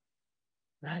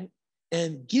know, right?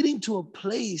 And getting to a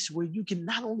place where you can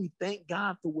not only thank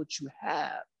God for what you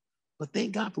have, but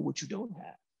thank God for what you don't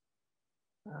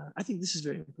have. I think this is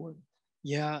very important.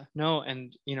 Yeah, no,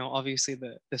 and, you know, obviously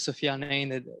the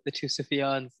Sufyanain, the two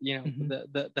Sufyans, you know,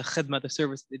 the khidmah, the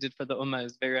service they did for the ummah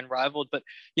is very unrivaled. But,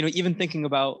 you know, even thinking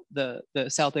about the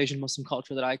South Asian Muslim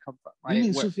culture that I come from, right? You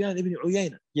mean Sufyan ibn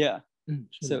Uyayna? Yeah.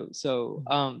 So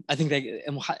I think they,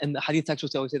 in the hadith text, we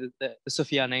always say that the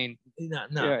Sufyanain,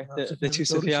 the two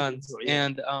Sufyans.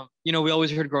 And, you know, we always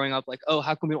heard growing up, like, oh,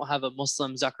 how come we don't have a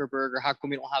Muslim Zuckerberg, or how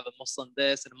come we don't have a Muslim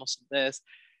this and a Muslim this?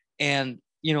 And,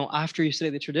 you know, after you study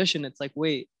the tradition, it's like,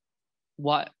 wait,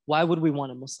 why would we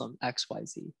want a Muslim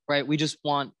XYZ, right? We just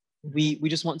want we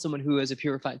just want someone who has a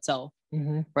purified self,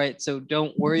 right? So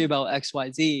don't worry about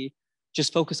XYZ.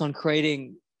 Just focus on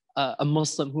creating a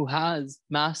Muslim who has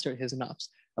mastered his nafs,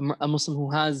 a Muslim who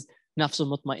has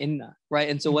nafsul mutma'inna, right?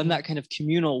 And so when that kind of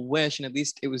communal wish, and at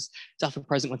least it was definitely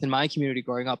present within my community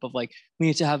growing up, of like, we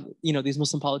need to have, you know, these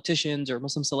Muslim politicians or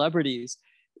Muslim celebrities.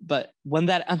 But when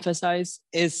that emphasis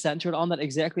is centered on that,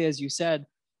 exactly as you said,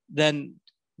 then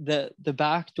the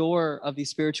back door of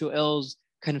these spiritual ills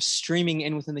kind of streaming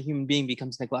in within the human being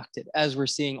becomes neglected, as we're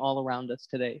seeing all around us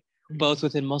today, both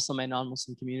within Muslim and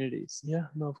non-Muslim communities. Yeah,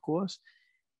 no, of course.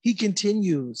 He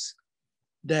continues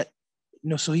that,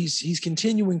 you know, so he's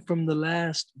continuing from the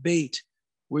last bait,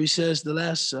 where he says, the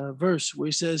last verse, where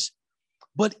he says,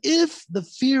 "But if the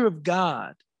fear of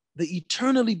God, the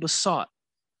eternally besought,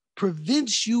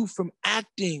 prevents you from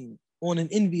acting on an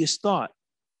envious thought,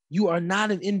 you are not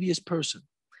an envious person.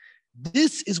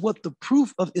 This is what the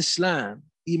proof of Islam,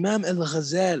 Imam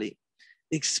al-Ghazali,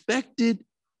 expected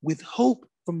with hope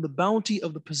from the bounty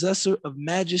of the possessor of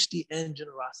majesty and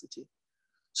generosity."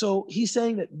 So he's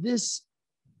saying that this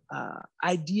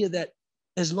idea that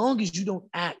as long as you don't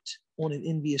act on an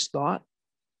envious thought,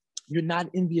 you're not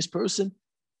an envious person.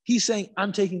 He's saying,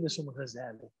 I'm taking this from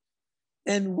Ghazali.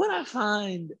 And what I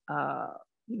find,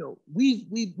 you know,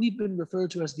 we've been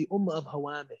referred to as the Ummah of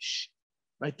Hawamish,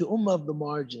 right? The Ummah of the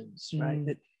margins, right?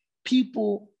 That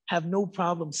people have no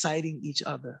problem citing each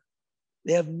other.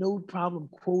 They have no problem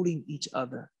quoting each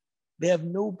other. They have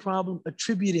no problem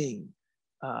attributing,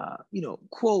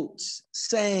 quotes,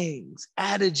 sayings,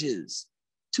 adages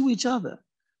to each other.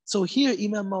 So here,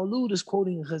 Imam Maulud is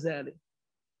quoting Ghazali,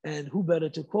 and who better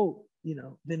to quote,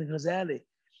 than Ghazali?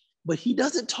 But he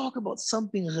doesn't talk about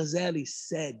something Ghazali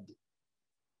said.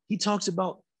 He talks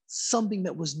about something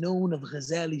that was known of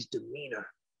Ghazali's demeanor.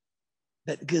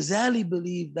 That Ghazali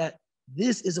believed that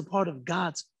this is a part of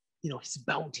God's, his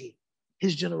bounty,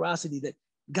 his generosity, that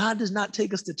God does not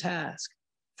take us to task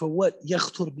for what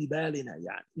yakhtur bi balina,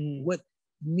 what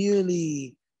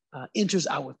merely enters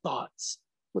our thoughts,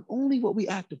 but only what we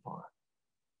act upon,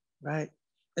 right?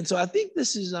 And so I think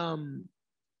this is,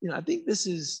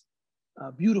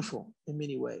 beautiful in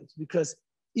many ways, because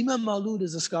Imam Maulud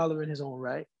is a scholar in his own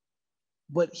right,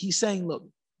 but he's saying, look,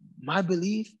 my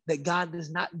belief that God does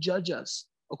not judge us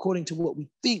according to what we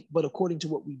think, but according to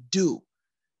what we do.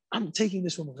 I'm taking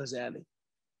this from Ghazali.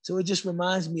 So it just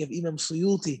reminds me of Imam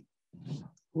Suyuti,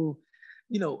 who,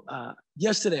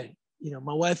 yesterday,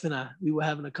 my wife and I, we were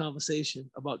having a conversation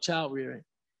about child rearing.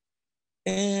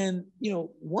 And,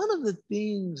 one of the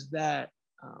things that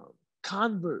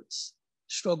converts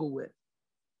struggle with,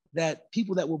 that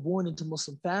people that were born into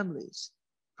Muslim families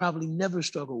probably never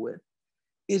struggle with,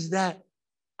 is that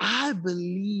I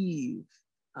believe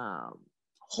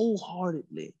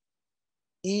wholeheartedly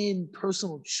in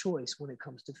personal choice when it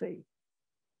comes to faith.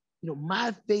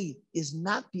 My faith is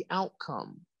not the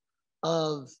outcome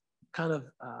of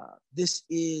this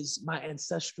is my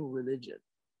ancestral religion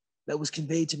that was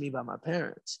conveyed to me by my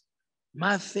parents.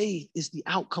 My faith is the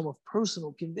outcome of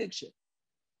personal conviction.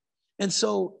 And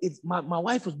so my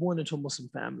wife was born into a Muslim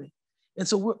family. And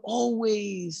so we're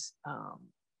always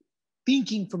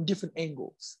thinking from different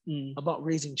angles about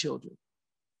raising children.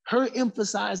 Her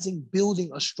emphasizing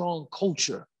building a strong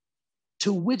culture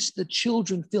to which the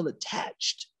children feel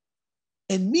attached.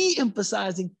 And me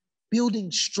emphasizing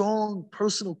building strong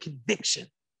personal conviction.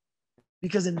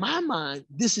 Because in my mind,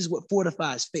 this is what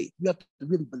fortifies faith. You have to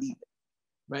really believe it,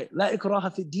 right? La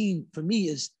ikraha fi din for me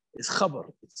is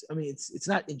khabar. It's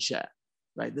not insha,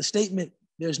 right? The statement,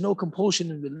 there's no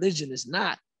compulsion in religion, is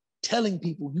not telling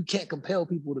people you can't compel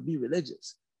people to be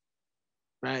religious,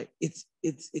 right? It's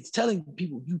telling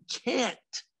people you can't.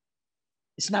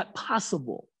 It's not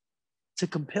possible to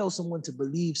compel someone to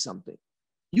believe something.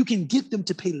 You can get them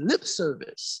to pay lip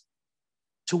service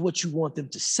to what you want them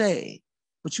to say,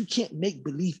 but you can't make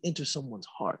belief enter someone's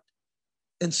heart.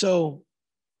 And so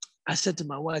I said to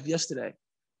my wife yesterday,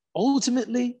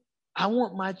 ultimately, I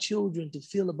want my children to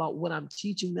feel about what I'm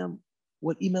teaching them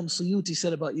what Imam Suyuti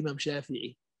said about Imam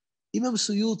Shafi'i. Imam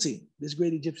Suyuti, this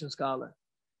great Egyptian scholar,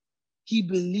 he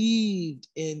believed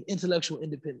in intellectual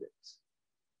independence,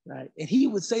 right? And he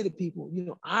would say to people,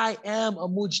 I am a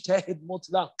mujtahid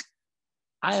mutlaq.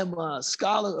 I am a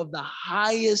scholar of the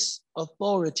highest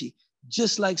authority,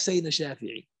 just like Sayyidina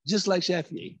Shafi'i, just like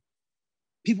Shafi'i.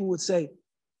 People would say,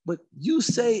 but you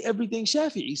say everything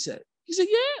Shafi'i said. He said,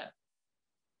 yeah.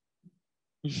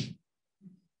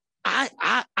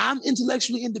 I'm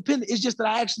intellectually independent. It's just that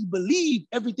I actually believe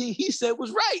everything he said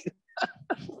was right.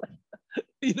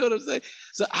 You know what I'm saying?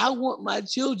 So I want my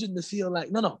children to feel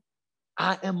like, no,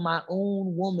 I am my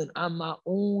own woman. I'm my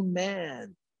own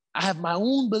man. I have my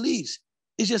own beliefs.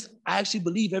 It's just, I actually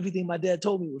believe everything my dad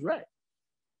told me was right.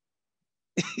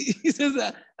 He says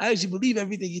that I actually believe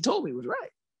everything he told me was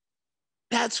right.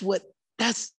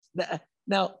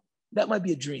 Now, that might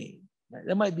be a dream, right?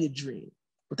 That might be a dream,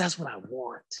 but that's what I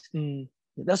want.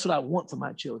 That's what I want for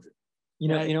my children.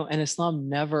 And Islam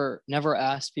never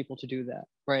asked people to do that,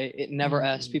 right? It never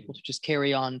asked people to just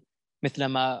carry on مثل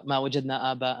ما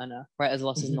وجدنا آباءنا, right? As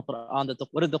Allah says in the Quran,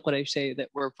 what did the Quraysh say? That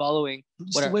we're following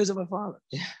the ways of our fathers.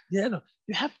 Yeah, no,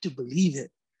 you have to believe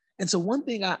it. And so one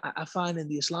thing I find in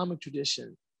the Islamic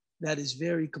tradition that is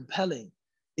very compelling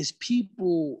is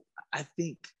people, I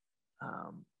think,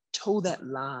 toe that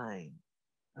line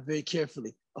very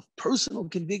carefully of personal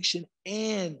conviction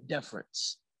and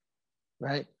deference,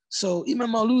 right? So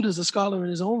Imam Maulud is a scholar in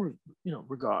his own,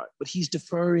 regard, but he's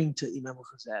deferring to Imam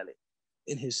al-Ghazali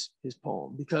in his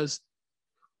poem, because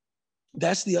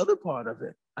that's the other part of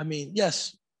it. I mean,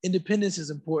 yes, independence is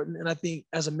important. And I think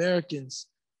as Americans,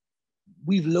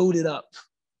 we've loaded up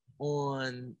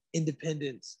on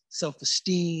independence,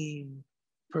 self-esteem,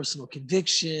 personal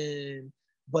conviction,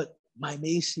 but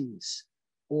mimesis,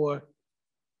 or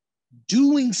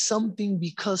doing something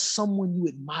because someone you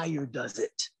admire does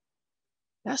it.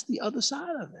 That's the other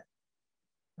side of it,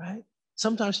 right?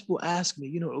 Sometimes people ask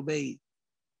me, Ubaid,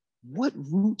 what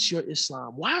roots your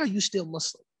Islam? Why are you still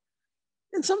Muslim?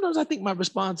 And sometimes I think my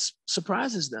response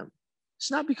surprises them. It's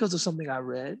not because of something I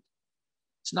read.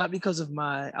 It's not because of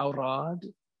my awrad.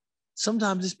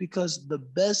 sometimes it's because the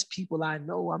best people I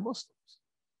know are Muslims.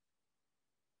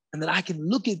 And that I can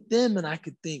look at them and I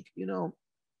could think,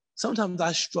 sometimes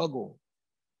I struggle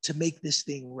to make this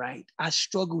thing right. I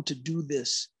struggle to do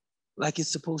this like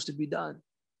it's supposed to be done.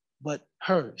 But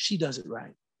she does it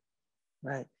right,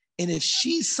 right? And if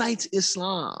she cites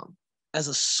Islam as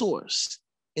a source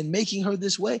in making her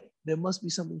this way, there must be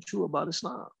something true about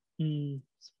Islam.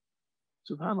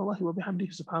 Subhanallah wa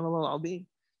bihamdihi, subhanallah al-azim.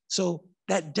 So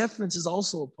that deference is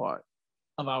also a part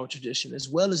of our tradition, as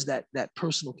well as that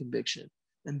personal conviction.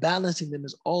 And balancing them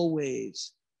is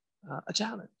always a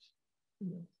challenge.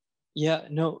 Yeah,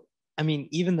 no, I mean,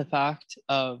 even the fact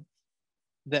of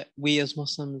that we as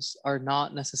Muslims are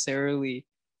not necessarily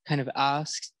kind of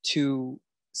asked to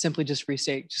simply just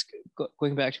restate, just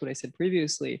going back to what I said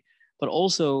previously, but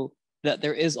also that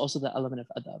there is also the element of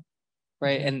adab,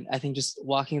 right? Mm-hmm. And I think just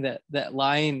walking that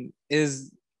line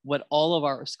is what all of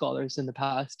our scholars in the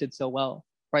past did so well,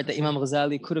 right? That Imam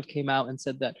Ghazali could have came out and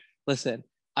said that, listen,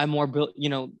 I'm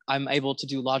able to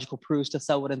do logical proofs,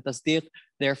 tasawwur and tasdeeq,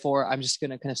 therefore I'm just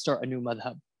going to kind of start a new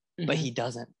madhab. Mm-hmm. But he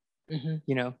doesn't.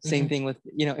 Mm-hmm. Same thing with,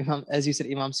 Imam, as you said,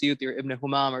 Imam Suyuti or Ibn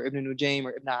Humam or Ibn Nujaym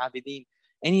or Ibn Abidin,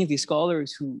 any of these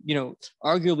scholars who,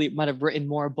 arguably might have written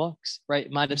more books,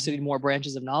 right? Might have studied more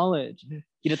branches of knowledge.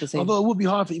 He did the same. Although it would be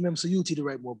hard for Imam Suyuti to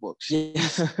write more books.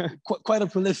 He's quite a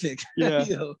prolific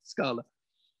scholar.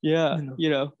 Yeah.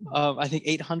 I think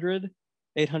 800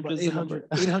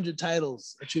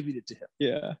 titles attributed to him.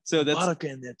 Yeah. So that's barakah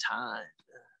in their time.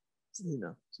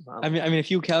 I mean, if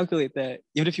you calculate that,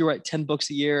 even if you write 10 books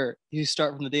a year, you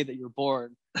start from the day that you're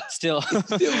born, still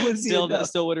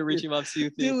wouldn't reach Imam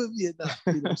Suyuti. Still would be enough,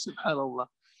 subhanAllah.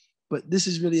 But this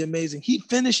is really amazing. He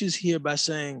finishes here by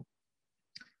saying,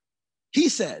 he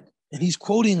said, and he's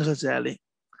quoting Ghazali,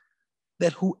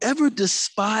 that whoever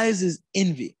despises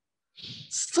envy,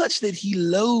 such that he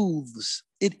loathes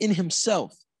it in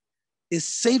himself, is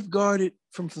safeguarded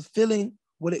from fulfilling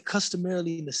what it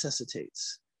customarily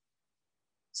necessitates.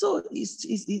 So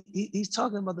he's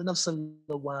talking about the nafs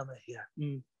al-lawwama here.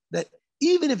 That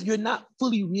even if you're not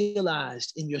fully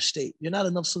realized in your state, you're not a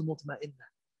nafs al-mutma'inna,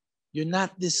 you're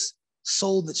not this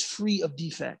soul that's free of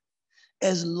defect,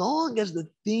 as long as the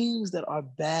things that are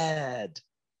bad,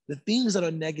 the things that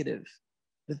are negative,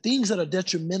 the things that are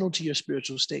detrimental to your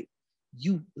spiritual state,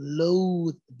 you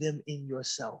loathe them in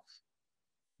yourself,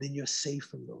 then you're safe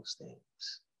from those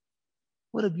things.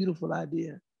 What a beautiful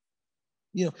idea.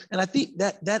 And I think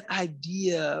that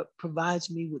idea provides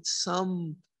me with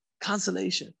some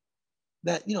consolation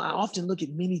that, I often look at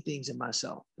many things in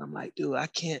myself. And I'm like, dude, I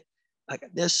can't,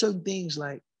 there's certain things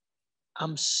like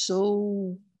I'm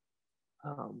so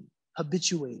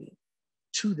habituated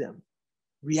to them,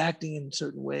 reacting in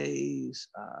certain ways,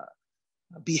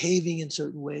 behaving in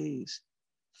certain ways,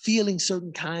 feeling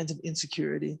certain kinds of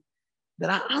insecurity that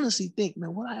I honestly think,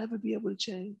 man, will I ever be able to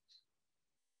change?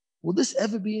 Will this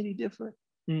ever be any different?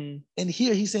 And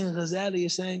here he's saying, Ghazali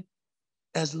is saying,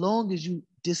 as long as you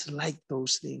dislike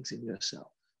those things in yourself,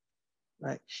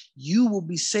 right, you will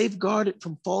be safeguarded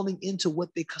from falling into what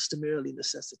they customarily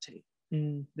necessitate.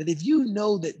 That if you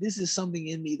know that this is something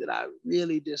in me that I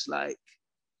really dislike,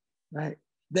 right,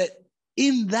 that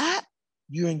in that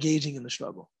you're engaging in the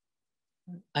struggle.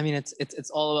 I mean, it's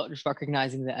all about just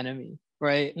recognizing the enemy,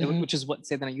 right? Which is what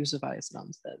Sayyidina Yusuf alayhi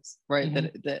salam says,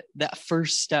 right? That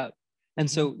first step. And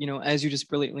so, as you just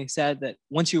brilliantly said, that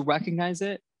once you recognize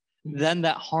it, then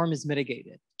that harm is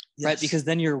mitigated, right? Because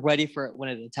then you're ready for it when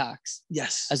it attacks.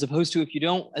 Yes. As opposed to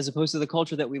the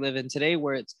culture that we live in today,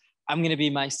 where it's, I'm going to be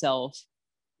myself,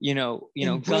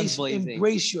 guns blazing.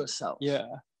 Embrace yourself. Yeah.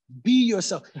 Be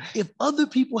yourself. If other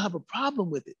people have a problem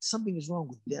with it, something is wrong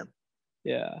with them.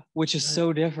 Yeah. Which is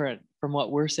so different from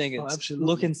what we're saying. It's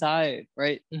look inside,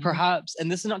 right? Perhaps, and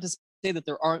this is not to say that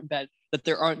there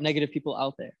aren't negative people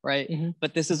out there, right?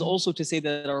 But this is also to say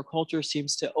that our culture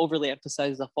seems to overly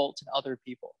emphasize the fault in other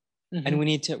people. And we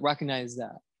need to recognize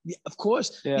that. Yeah, of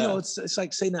course. Yeah. It's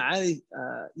like Sayyidina Ali,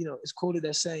 is quoted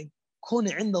as saying, "Kun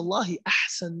inda Allahi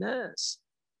ahsan nas."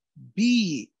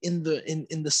 Be in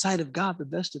the sight of God the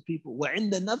best of people. Wa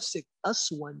inda nafsik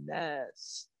aswa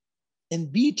nas. And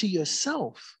be to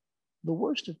yourself the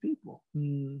worst of people.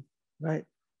 Right?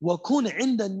 Wa kun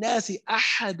inda nasi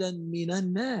ahadan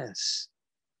minan nas.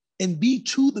 And be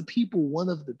to the people one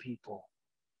of the people.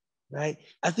 Right?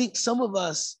 I think some of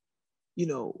us,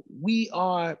 we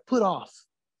are put off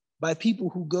by people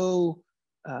who go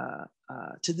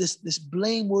to this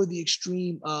blameworthy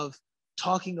extreme of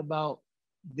talking about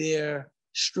their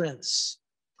strengths.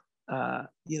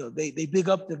 They big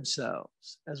up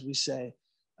themselves, as we say.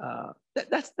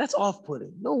 That's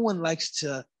off-putting. No one likes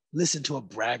to listen to a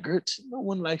braggart. No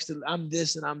one likes to, I'm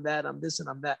this and I'm that, I'm this and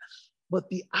I'm that. But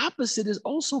the opposite is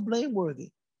also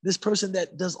blameworthy. This person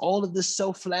that does all of this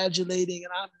self-flagellating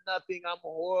and I'm nothing, I'm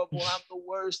horrible, I'm the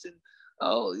worst. And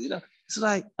it's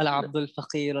like,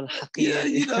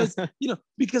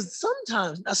 because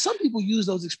sometimes, now some people use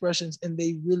those expressions and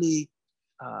they really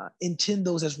intend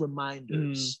those as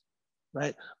reminders,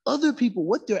 right? Other people,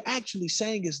 what they're actually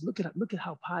saying is, look at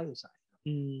how pious I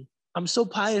am. I'm so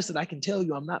pious that I can tell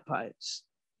you I'm not pious.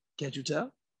 Can't you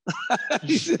tell?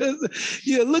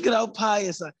 Look at how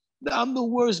pious I'm the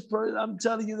worst person. I'm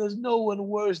telling you, there's no one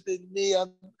worse than me.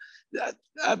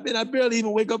 I barely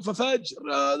even wake up for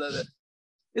Fajr.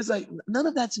 It's like, none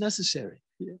of that's necessary.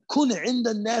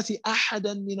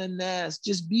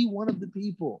 Just be one of the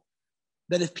people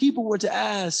that if people were to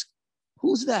ask,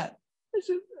 who's that? It's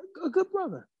a good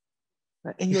brother.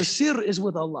 Right? And your sir is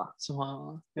with Allah.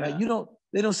 Right?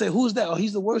 They don't say, who's that? Oh,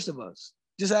 he's the worst of us.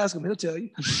 Just ask him, he'll tell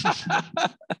you. Just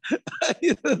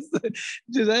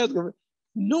ask him.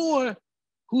 Nor,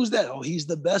 who's that? Oh, he's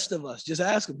the best of us. Just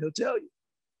ask him, he'll tell you.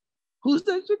 Who's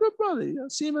that? It's a good brother.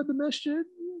 See him at the masjid,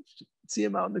 see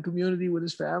him out in the community with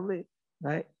his family,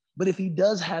 right? But if he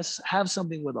does have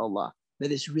something with Allah,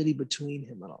 that it's really between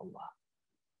him and Allah.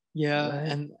 Yeah,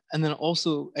 right? and then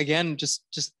also, again, just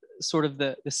sort of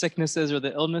the sicknesses or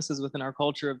the illnesses within our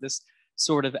culture of this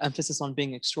sort of emphasis on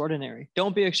being extraordinary.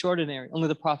 Don't be extraordinary. Only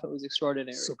the Prophet was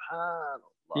extraordinary.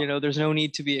 SubhanAllah. There's no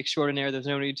need to be extraordinary. There's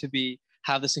no need to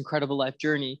have this incredible life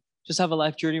journey. Just have a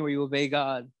life journey where you obey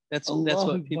God. That's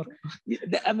what people.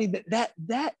 I mean,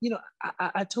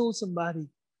 I told somebody,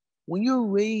 when you're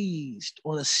raised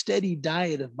on a steady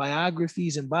diet of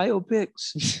biographies and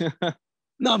biopics,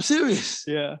 no, I'm serious.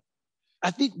 Yeah. I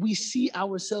think we see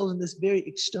ourselves in this very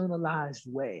externalized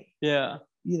way. Yeah.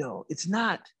 It's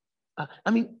not,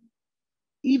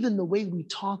 even the way we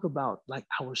talk about like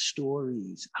our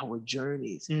stories, our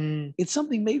journeys, it's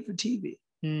something made for TV.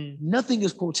 Nothing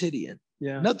is quotidian.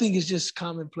 Yeah. Nothing is just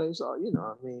commonplace. I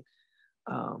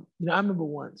remember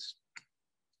once,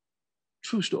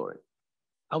 true story.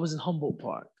 I was in Humboldt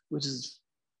Park, which is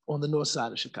on the north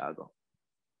side of Chicago.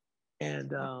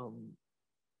 And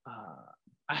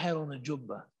I had on a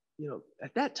jubba.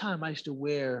 At that time I used to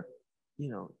wear,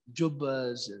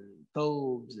 jubbas and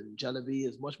thobes and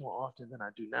jalabiyas much more often than I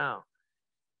do now.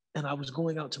 And I was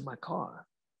going out to my car.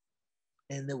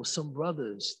 And there were some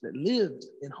brothers that lived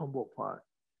in Humboldt Park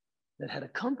that had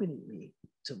accompanied me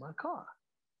to my car.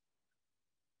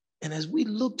 And as we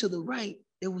looked to the right,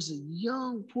 there was a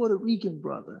young Puerto Rican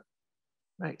brother,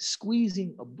 right,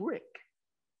 squeezing a brick.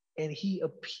 And he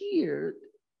appeared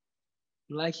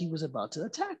like he was about to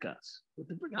attack us with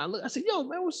the brick. I said, yo,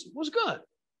 man, what's good?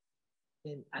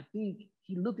 And I think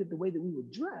he looked at the way that we were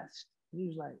dressed, and he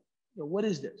was like, yo, what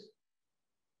is this?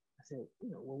 I said,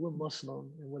 well, we're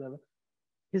Muslim and whatever.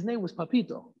 His name was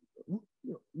Papito,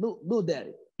 little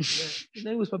daddy. His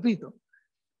name was Papito.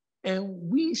 And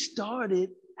we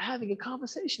started having a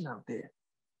conversation out there,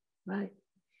 right?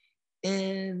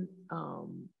 And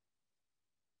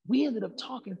we ended up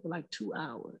talking for like 2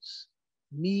 hours,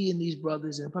 me and these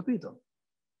brothers and Papito.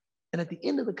 And at the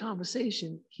end of the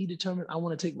conversation, he determined, I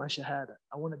want to take my shahada.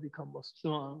 I want to become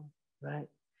Muslim, right?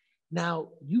 Now,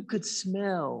 you could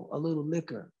smell a little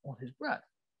liquor on his breath.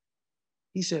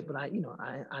 He said, but I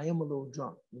am a little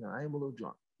drunk. I am a little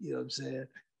drunk. You know what I'm saying?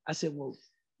 I said, well,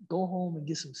 go home and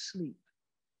get some sleep.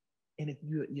 And if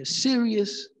you're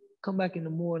serious, come back in the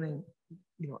morning.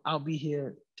 I'll be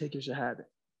here, take your shahada.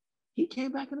 He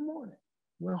came back in the morning,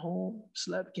 went home,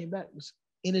 slept, came back, was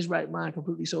in his right mind,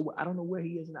 completely sober. I don't know where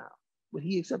he is now, but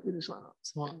he accepted Islam.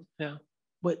 Yeah.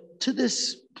 But to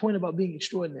this point about being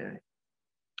extraordinary,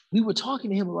 we were talking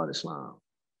to him about Islam,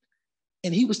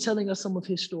 and he was telling us some of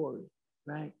his story,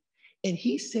 right? And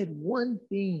he said one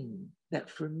thing that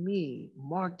for me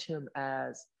marked him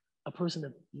as a person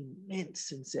of immense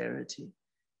sincerity.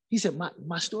 He said,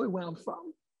 my story where I'm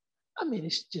from,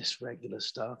 it's just regular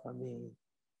stuff.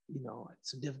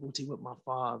 Some difficulty with my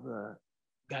father,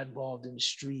 got involved in the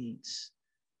streets,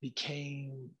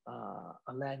 became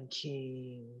a Latin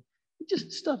king,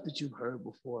 just stuff that you've heard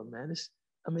before, man.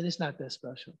 It's not that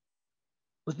special.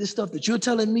 But this stuff that you're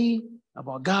telling me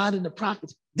about God and the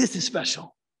prophets, this is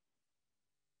special.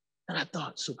 And I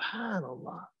thought,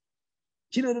 subhanAllah.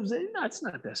 You know what I'm saying? No, it's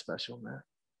not that special, man.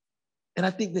 And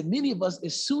I think that many of us,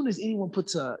 as soon as anyone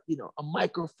puts a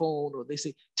microphone or they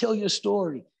say, tell your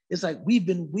story, it's like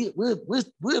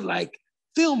we're like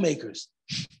filmmakers.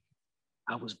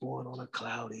 I was born on a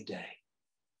cloudy day.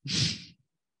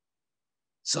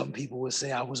 Some people would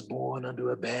say I was born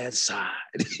under a bad side.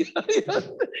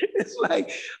 It's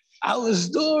like, our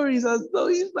stories.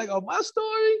 He's like, oh, my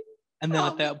story? And then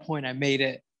at that point, I made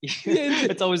it.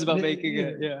 It's always about making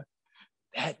it. Yeah.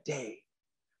 That day,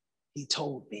 he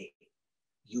told me,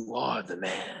 you are the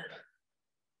man.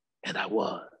 And I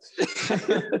was.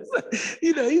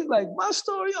 He's like, my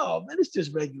story, oh, man, it's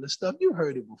just regular stuff. You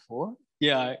heard it before.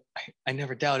 Yeah, I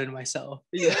never doubted myself.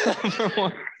 Yeah. He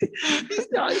said,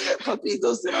 no, let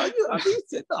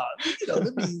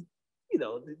me,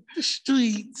 the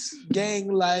streets,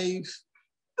 gang life,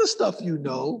 the stuff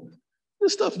the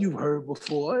stuff you've heard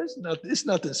before. It's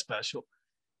nothing special.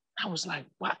 I was like,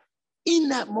 wow. In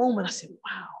that moment, I said,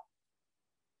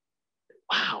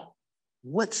 wow,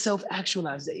 what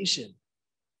self-actualization?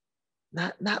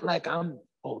 Not like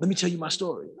let me tell you my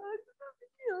story.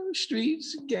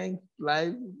 Streets, gang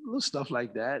life, little stuff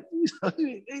like that.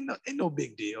 Ain't no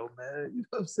big deal, man. You know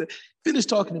what I'm saying? Finish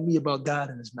talking to me about God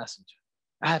and his messenger.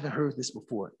 I haven't heard this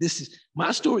before. This is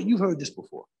my story. You've heard this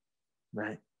before,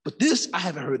 right? But this, I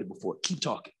haven't heard it before. Keep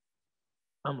talking.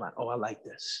 I'm like, oh, I like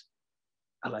this.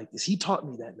 He taught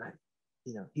me that night.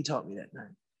 He taught me that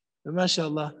night. And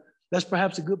mashallah, that's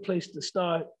perhaps a good place to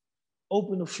start.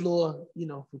 Open the floor,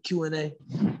 for Q&A.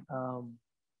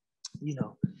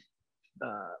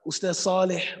 Ustaz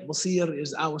Saleh Basir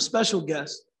is our special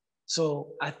guest.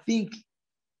 So I think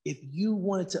if you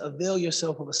wanted to avail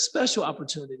yourself of a special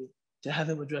opportunity to have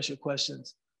him address your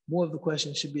questions, more of the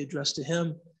questions should be addressed to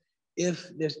him. If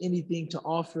there's anything to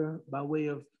offer by way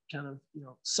of kind of,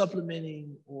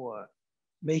 supplementing or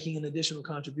making an additional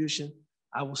contribution,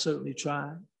 I will certainly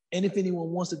try. And if anyone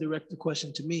wants to direct the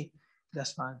question to me,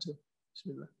 that's fine too.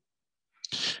 Bismillah.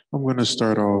 I'm going to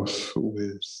start off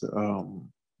with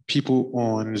people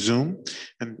on Zoom.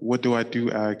 And what do I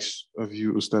ask of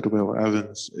you, Ustad Will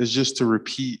Evans, is just to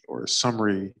repeat or a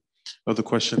summary of the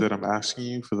question that I'm asking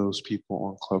you for those people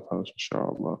on Clubhouse,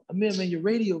 inshallah. Man, your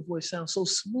radio voice sounds so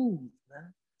smooth,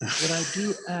 man. What I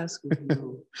do ask of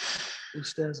you,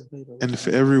 Ustad Will. And for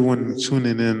everyone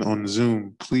tuning in on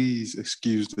Zoom, please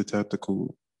excuse the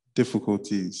technical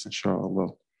difficulties, inshallah.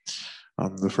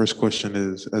 The first question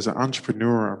is, as an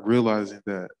entrepreneur, I'm realizing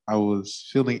that I was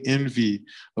feeling envy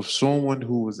of someone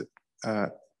who was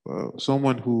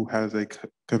someone who has a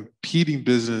competing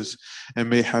business and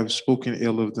may have spoken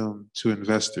ill of them to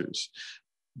investors.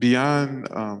 Beyond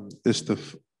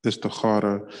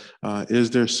istikhara, is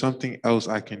there something else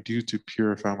I can do to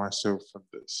purify myself from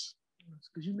this?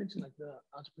 Because you mentioned like the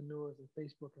entrepreneurs and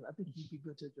Facebook, and I think you'd be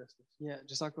good to address this. Yeah,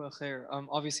 Jazakallah khair.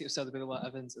 Obviously, Ustad Bilal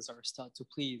Evans is our Ustad, so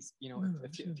please,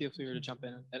 feel free to jump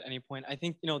in at any point. I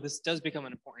think, this does become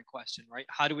an important question, right?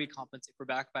 How do we compensate for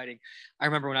backbiting? I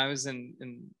remember when I was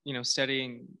in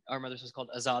studying, our madrasa was called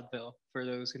Azadville. For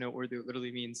those who know Urdu, it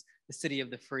literally means the city of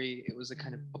the free. It was a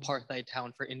kind of apartheid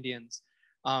town for Indians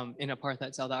in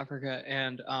apartheid South Africa.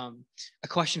 And a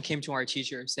question came to our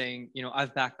teacher saying,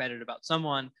 I've backbited about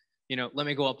someone. Let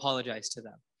me go apologize to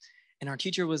them. And our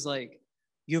teacher was like,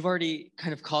 you've already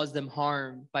kind of caused them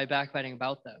harm by backbiting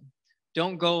about them.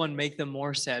 Don't go and make them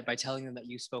more sad by telling them that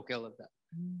you spoke ill of them,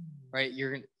 right?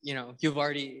 You've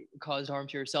already caused harm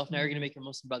to yourself. Now you're going to make your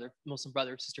Muslim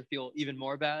brother or sister feel even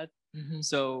more bad.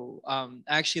 So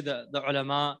actually the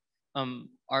ulama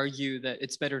argue that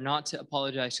it's better not to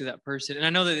apologize to that person. And I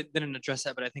know that they didn't address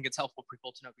that, but I think it's helpful for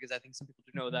people to know, because I think some people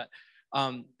do know that.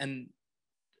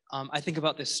 I think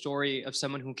about this story of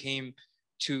someone who came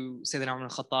to Sayyidina Umar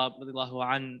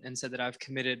al-Khattab and said that I've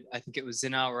committed, I think it was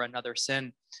zina or another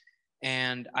sin.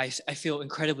 And I feel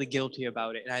incredibly guilty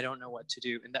about it, and I don't know what to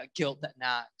do. And that guilt that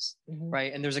nags,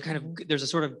 right? And there's a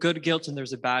sort of good guilt and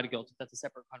there's a bad guilt. That's a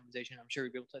separate conversation. I'm sure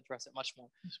you'd be able to address it much more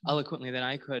eloquently than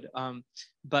I could. And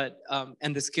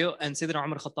this guilt, and Sayyidina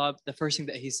Umar al-Khattab, the first thing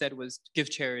that he said was, give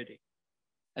charity.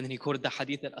 And then he quoted the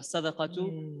hadith that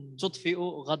as-sadaqatu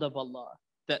tudfi'u ghadab Allah.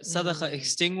 That sadaqah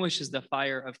extinguishes the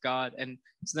fire of God. And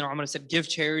so then Umar said, give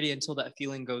charity until that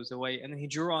feeling goes away. And then he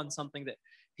drew on something that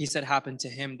he said happened to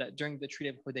him, that during the Treaty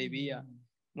of Hudaybiyah,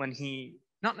 when he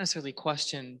not necessarily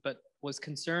questioned, but was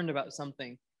concerned about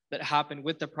something that happened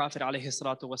with the Prophet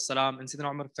ﷺ. And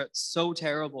Sayyidina Umar felt so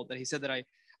terrible that he said that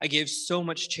I gave so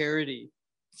much charity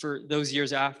for those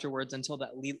years afterwards until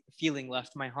that feeling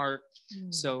left my heart.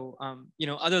 So,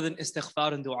 other than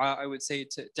istighfar and dua, I would say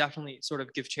to definitely sort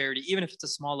of give charity, even if it's a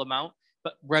small amount,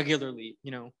 but regularly,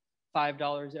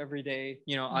 $5 every day,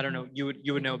 I don't know,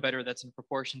 you would know better. That's in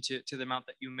proportion to the amount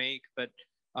that you make. But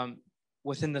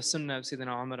within the sunnah of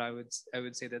Sayyidina Umar, I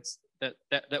would say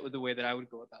that was the way that I would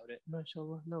go about it.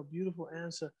 MashaAllah. No, beautiful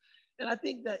answer. And I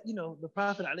think that, the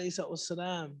Prophet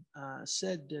ﷺ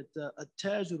said that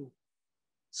at-tajiru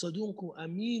صدوق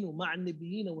أمين مع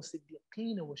النبيين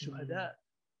والصديقين والشهداء,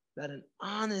 that an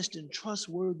honest and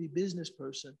trustworthy business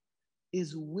person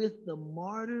is with the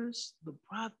martyrs, the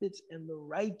prophets, and the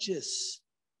righteous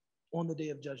on the day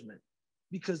of judgment.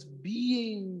 Because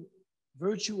being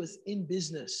virtuous in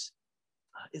business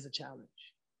is a challenge,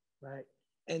 right?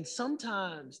 And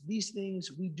sometimes these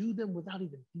things, we do them without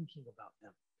even thinking about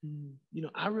them. You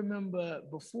know, I remember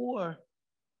before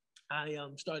I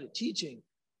started teaching,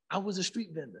 I was a street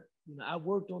vendor. You know, I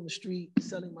worked on the street,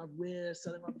 selling my wares,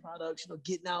 selling my products, you know,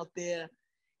 getting out there.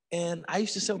 And I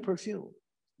used to sell perfume.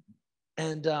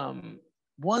 And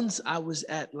once I was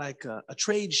at like a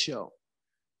trade show,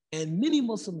 and many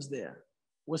Muslims there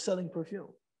were selling perfume.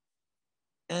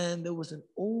 And there was an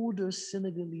older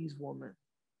Senegalese woman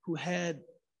who had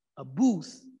a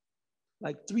booth,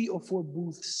 like 3 or 4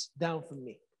 booths down from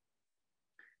me.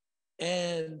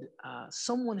 And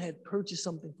someone had purchased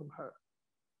something from her.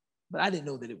 But I didn't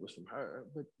know that it was from her,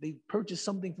 but they purchased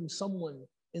something from someone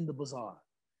in the bazaar.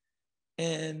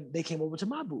 And they came over to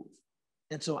my booth.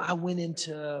 And so I went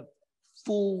into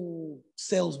full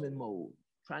salesman mode,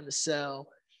 trying to sell.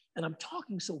 And I'm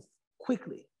talking so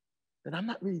quickly that I'm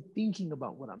not really thinking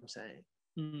about what I'm saying.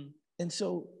 Mm-hmm. And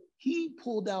so he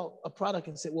pulled out a product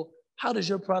and said, well, how does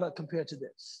your product compare to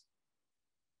this?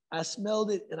 I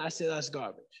smelled it and I said, that's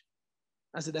garbage.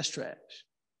 I said, that's trash.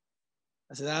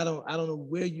 I said, I don't know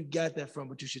where you got that from,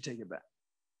 but you should take it back.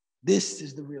 This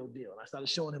is the real deal. And I started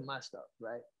showing him my stuff,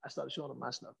 right? I started showing him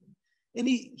my stuff. And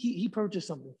he purchased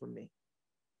something from me.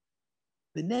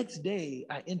 The next day,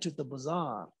 I entered the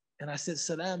bazaar and I said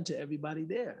salam to everybody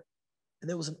there. And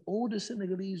there was an older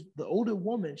Senegalese, the older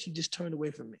woman, she just turned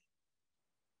away from me.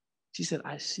 She said,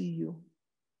 I see you.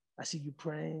 I see you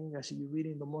praying. I see you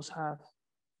reading the Mus'haf.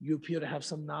 You appear to have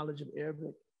some knowledge of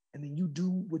Arabic. And then you do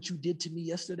what you did to me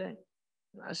yesterday.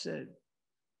 And I said,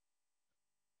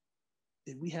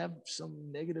 did we have some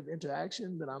negative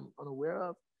interaction that I'm unaware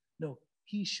of? No,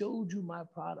 he showed you my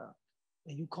product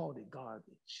and you called it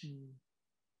garbage.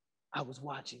 I was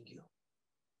watching you.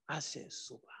 I said,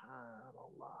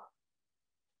 subhanallah.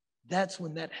 That's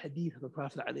when that hadith of the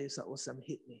Prophet ﷺ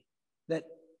hit me. That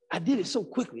I did it so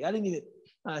quickly. I didn't even,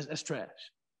 that's trash.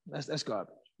 That's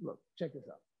garbage. Look, check this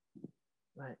out.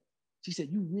 Right? She said,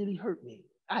 you really hurt me.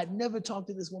 I had never talked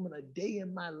to this woman a day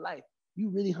in my life. You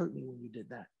really hurt me when you did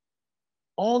that.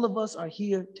 All of us are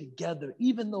here together,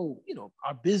 even though, you know,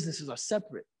 our businesses are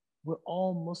separate. We're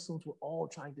all Muslims. We're all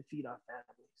trying to feed our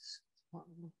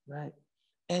families, right?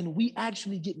 And we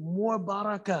actually get more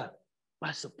barakah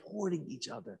by supporting each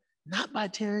other, not by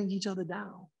tearing each other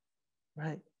down,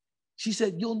 right? She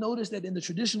said, you'll notice that in the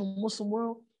traditional Muslim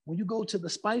world, when you go to the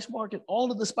spice market, all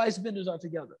of the spice vendors are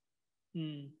together.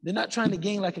 They're not trying to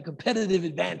gain like a competitive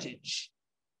advantage,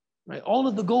 right? All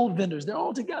of the gold vendors, they're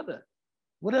all together.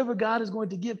 Whatever God is going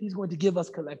to give, he's going to give us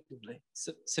collectively.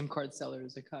 SIM card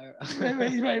sellers,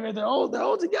 right. They're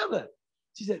all together.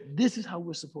 She said, this is how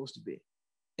we're supposed to be.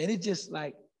 And it just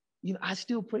like, you know, I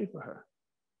still pray for her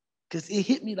because it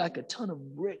hit me like a ton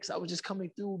of bricks. I was just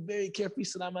coming through very carefree.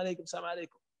 Salam alaikum, salam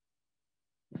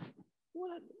alaikum.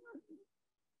 What?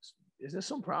 Is there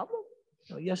some problem?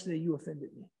 No, yesterday you offended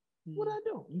me. What did I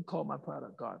do? You called my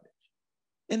product garbage.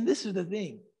 And this is the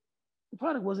thing. The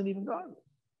product wasn't even garbage.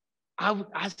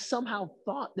 I somehow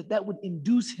thought that would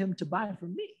induce him to buy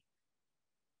from me.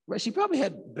 Right? She probably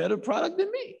had better product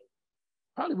than me.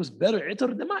 Probably was better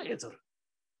itar than my itar.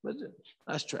 But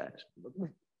that's trash.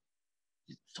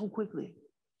 So quickly.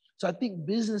 So I think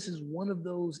business is one of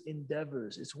those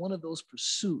endeavors. It's one of those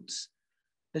pursuits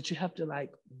that you have to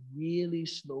like really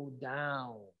slow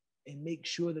down and make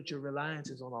sure that your reliance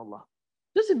is on Allah.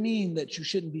 Doesn't mean that you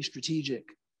shouldn't be strategic.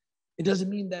 It doesn't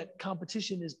mean that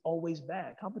competition is always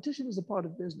bad. Competition is a part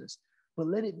of business, but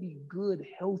let it be good,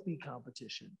 healthy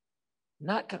competition.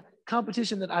 Not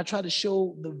competition that I try to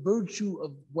show the virtue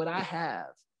of what I have,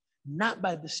 not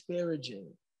by disparaging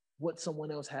what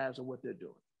someone else has or what they're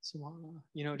doing. SubhanAllah.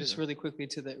 You know, just really quickly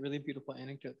to that really beautiful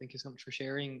anecdote. Thank you so much for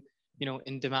sharing. You know,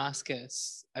 in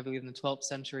Damascus, I believe in the 12th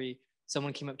century,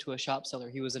 someone came up to a shop seller.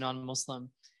 He was a non-Muslim.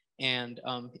 And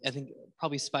I think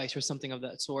probably spice or something of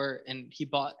that sort. And he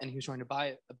was trying to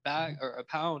buy a bag or a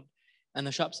pound. And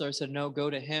the shop seller said, no,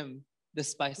 go to him, the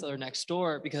spice seller next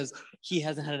door, because he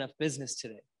hasn't had enough business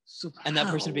today. And that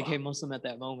person became Muslim at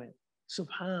that moment.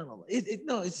 SubhanAllah.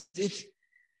 It's,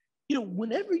 you know,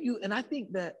 whenever you, and I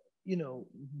think that, you know,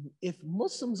 if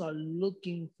Muslims are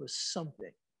looking for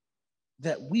something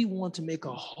that we want to make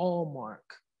a hallmark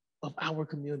of our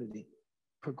community,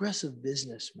 progressive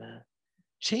business, man.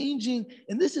 Changing,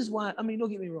 and this is why, I mean,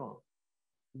 don't get me wrong.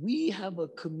 We have a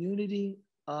community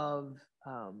of,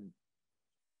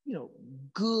 you know,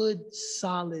 good,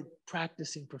 solid,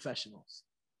 practicing professionals,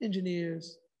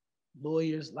 engineers,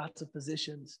 lawyers, lots of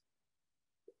physicians.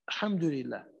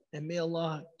 Alhamdulillah. And may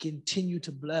Allah continue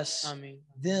to bless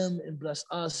them and bless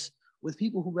us with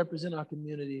people who represent our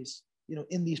communities,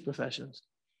 in these professions.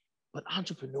 But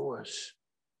entrepreneurs,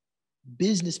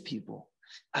 business people,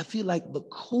 I feel like the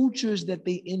cultures that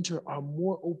they enter are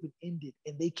more open-ended,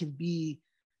 and they can be,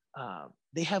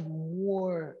 they have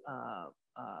more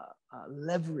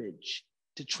leverage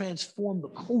to transform the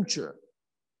culture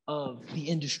of the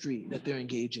industry that they're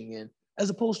engaging in, as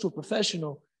opposed to a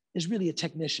professional is really a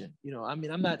technician. I'm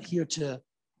not here to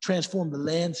transform the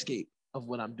landscape of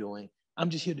what I'm doing. I'm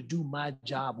just here to do my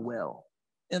job well.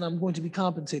 And I'm going to be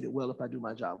compensated well if I do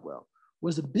my job well.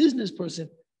 Whereas a business person,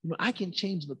 I can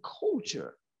change the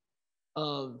culture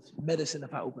of medicine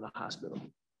if I open a hospital.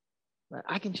 Right?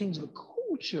 I can change the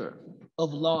culture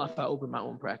of law if I open my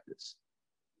own practice.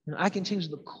 I can change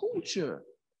the culture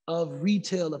of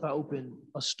retail if I open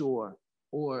a store,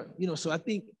 or, so I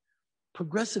think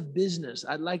progressive business,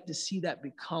 I'd like to see that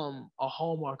become a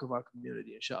hallmark of our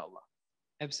community, inshallah.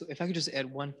 Absolutely. If I could just add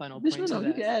one final point to that.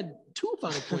 You can add 2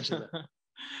 final points to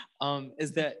that.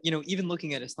 Is that, even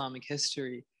looking at Islamic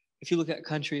history, if you look at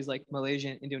countries like Malaysia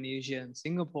and Indonesia and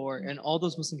Singapore and all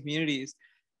those Muslim communities,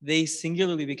 they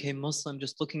singularly became Muslim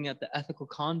just looking at the ethical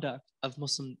conduct of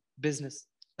Muslim business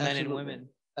men and women.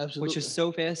 Absolutely. Which is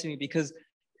so fascinating, because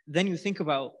then you think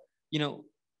about,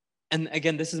 and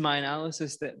again, this is my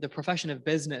analysis, that the profession of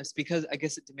business, because I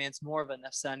guess it demands more of a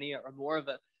nafsaniya, or more of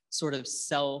a sort of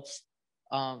self,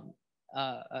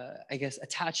 I guess,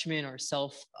 attachment or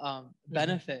self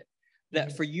benefit,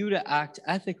 that for you to act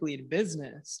ethically in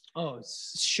business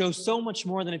shows so much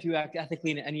more than if you act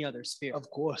ethically in any other sphere. Of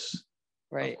course.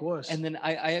 Right. Of course. And then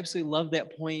I absolutely love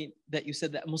that point that you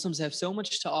said, that Muslims have so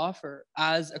much to offer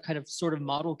as a kind of sort of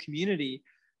model community,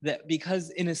 that because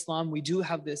in Islam we do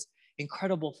have this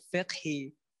incredible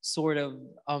fiqhi sort of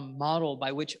model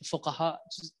by which fuqaha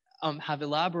have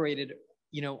elaborated,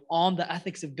 on the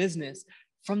ethics of business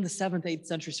from the 7th, 8th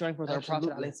century, starting with our Prophet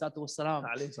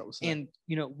ﷺ. And,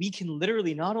 we can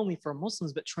literally, not only for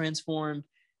Muslims, but transform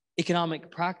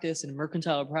economic practice and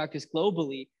mercantile practice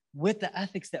globally with the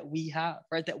ethics that we have,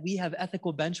 right? That we have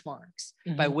ethical benchmarks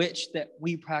by which that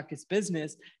we practice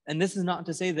business. And this is not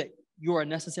to say that you are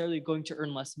necessarily going to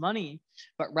earn less money,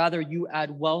 but rather you add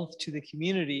wealth to the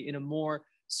community in a more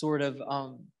sort of,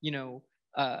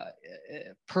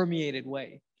 permeated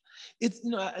way. It's,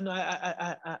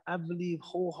 I believe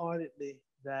wholeheartedly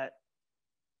that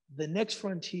the next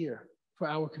frontier for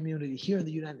our community here in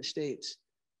the United States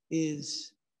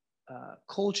is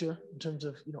culture, in terms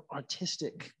of,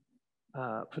 artistic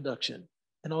production,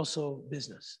 and also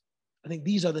business. I think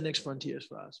these are the next frontiers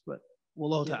for us. But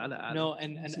wallahu ta'ala. No,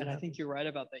 and I think you're right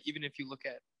about that. Even if you look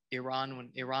at Iran, when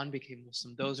Iran became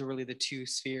Muslim, those are really the 2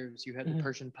 spheres. You had the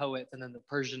Persian poets, and then the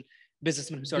Persian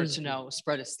businessmen who started to now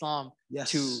spread Islam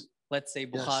to, let's say,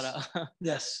 Bukhara.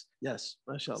 Yes,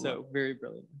 mashallah. So very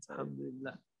brilliant.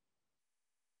 Alhamdulillah.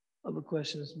 Other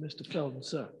questions, Mr. Feldman,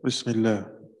 sir? Bismillah.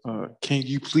 Can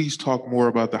you please talk more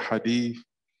about the hadith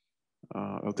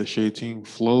of the shaitan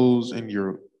flows in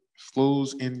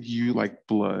you like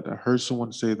blood? I heard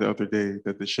someone say the other day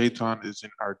that the shaitan is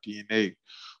in our DNA,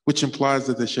 which implies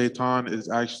that the shaitan is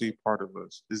actually part of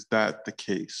us. Is that the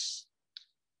case?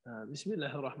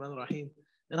 Bismillah ar-Rahman ar-Rahim.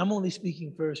 And I'm only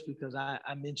speaking first because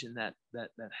I mentioned that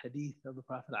hadith of the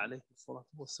Prophet alayhi salatu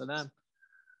wassalam.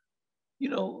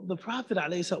 The Prophet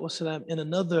alayhi salatu wassalam, in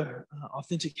another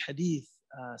authentic hadith,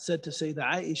 said to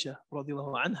Sayyidah Aisha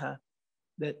radiallahu anha,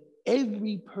 that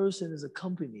every person is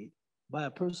accompanied by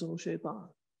a personal shaitan,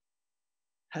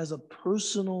 has a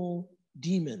personal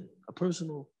demon, a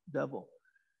personal devil.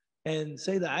 And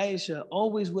Sayyidah Aisha,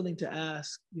 always willing to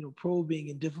ask, probing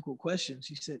and difficult questions,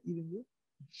 she said, even you?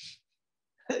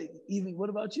 Even, what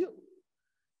about you?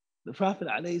 The Prophet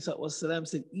ﷺ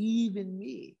said, even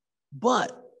me,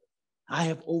 but I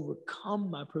have overcome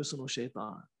my personal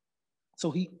shaitan. So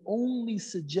he only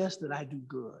suggests that I do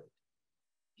good.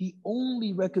 He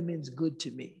only recommends good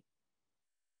to me.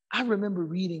 I remember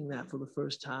reading that for the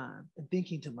first time and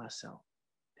thinking to myself,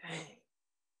 dang,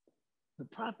 the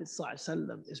Prophet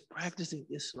ﷺ is practicing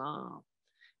Islam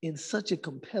in such a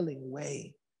compelling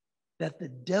way that the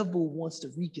devil wants to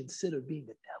reconsider being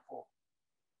the devil,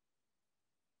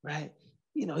 right?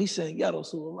 He's saying, Ya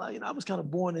Rasulullah, I was kind of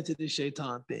born into this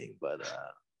shaitan thing, but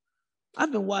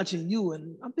I've been watching you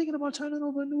and I'm thinking about turning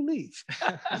over a new leaf.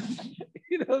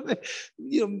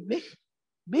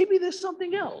 Maybe there's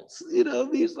something else.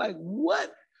 He's like,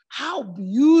 what? How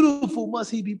beautiful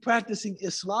must he be practicing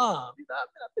Islam?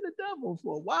 I've been a devil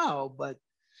for a while, but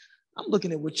I'm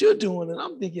looking at what you're doing and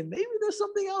I'm thinking, maybe there's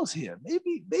something else here.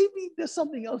 Maybe there's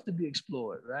something else to be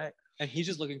explored, right? And he's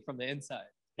just looking from the inside.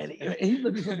 And he's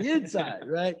looking from the inside,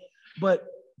 right? But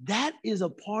that is a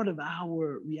part of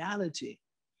our reality.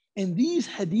 And these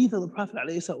hadith of the Prophet,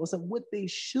 what they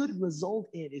should result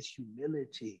in is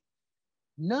humility.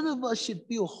 None of us should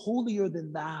feel holier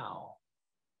than thou.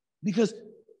 Because,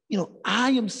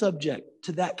 I am subject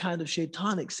to that kind of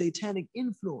satanic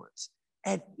influence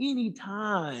at any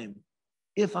time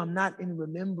if I'm not in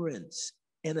remembrance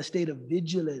and a state of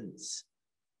vigilance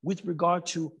with regard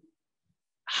to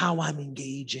how I'm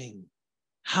engaging,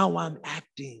 how I'm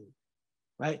acting,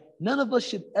 right? None of us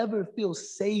should ever feel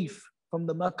safe from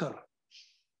the makr,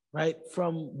 right?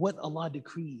 From what Allah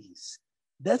decrees.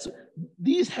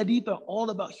 These hadith are all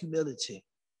about humility,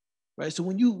 right? So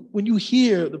when you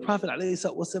hear the Prophet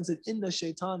ﷺ said, "Inna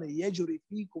shaytana yajri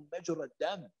fikum majra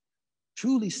dam,"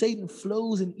 truly Satan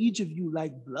flows in each of you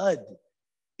like blood.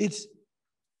 It's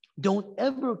don't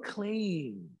ever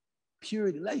claim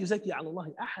purity. La yuzaki ala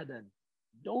Allahi ahadan.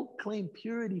 Don't claim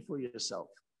purity for yourself.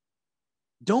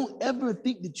 Don't ever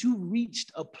think that you've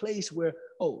reached a place where,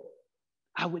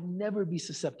 I would never be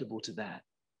susceptible to that.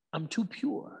 I'm too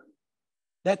pure.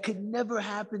 That could never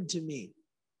happen to me.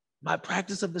 My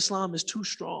practice of Islam is too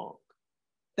strong.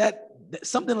 That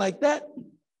something like that,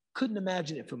 couldn't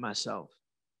imagine it for myself.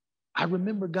 I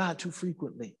remember God too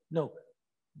frequently. No,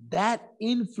 that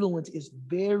influence is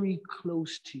very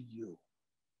close to you.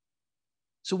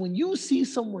 So when you see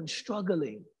someone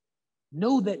struggling,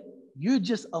 know that you're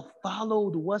just a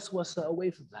followed waswasa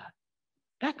away from that.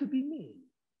 That could be me.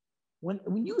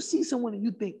 When you see someone and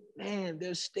you think, man,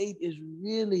 their state is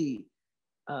really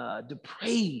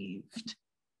depraved,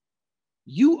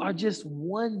 you are just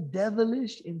one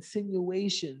devilish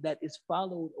insinuation that is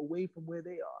followed away from where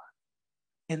they are.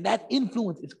 And that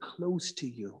influence is close to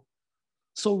you.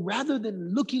 So rather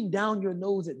than looking down your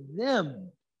nose at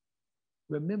them,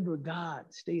 remember God,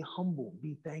 stay humble,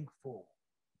 be thankful.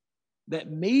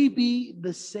 That maybe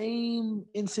the same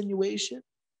insinuation,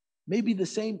 maybe the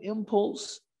same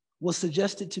impulse was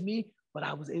suggested to me, but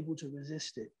I was able to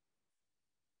resist it.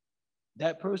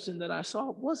 That person that I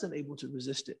saw wasn't able to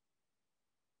resist it.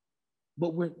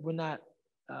 But we're not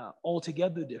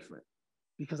altogether different,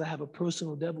 because I have a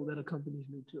personal devil that accompanies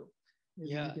me too.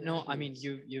 Yeah, no, I mean,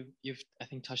 you've I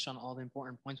think touched on all the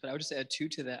important points, but I would just add two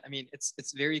to that. I mean,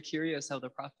 it's very curious how the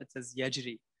Prophet says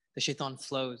yajri, the shaitan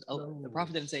flows. The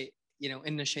Prophet didn't say,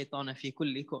 inna shaitana fi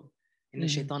kullikum, inna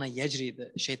shaitana yajri.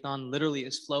 The shaitan literally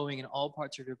is flowing in all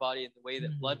parts of your body in the way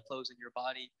that blood flows in your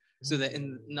body, so that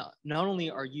not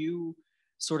only are you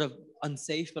sort of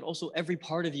unsafe, but also every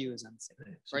part of you is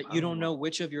unsafe, right? You don't know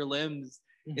which of your limbs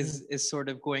is sort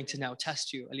of going to now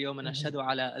test you. Al-yawma nashhadu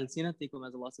ala alsinatikum,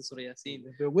 as Allah says, Surah Yasin.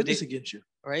 They're witness against you,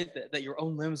 right? That your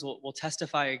own limbs will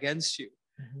testify against you,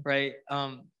 right?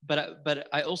 But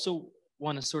I also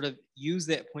want to sort of use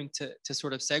that point to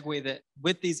sort of segue that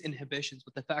with these inhibitions,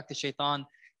 with the fact that shaitan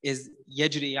is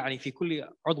yajri yani fi kulli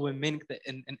udwin mink, that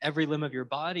in every limb of your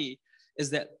body, is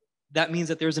that means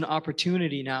that there's an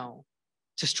opportunity now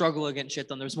to struggle against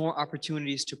shaitan. There's more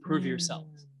opportunities to prove yourself,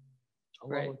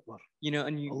 right?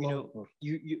 And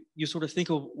you sort of think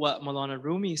of what Maulana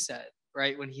Rumi said,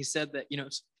 right? When he said that,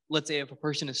 let's say if a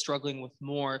person is struggling with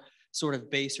more sort of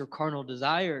base or carnal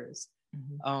desires,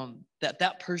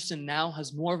 that person now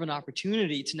has more of an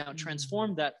opportunity to now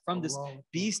transform that from this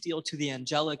bestial to the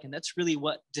angelic. And that's really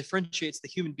what differentiates the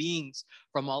human beings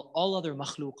from all other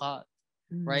makhluqat,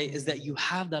 right? Is that you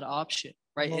have that option,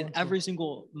 right? In every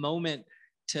single moment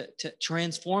to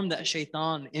transform that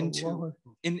shaitan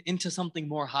into something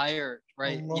more higher,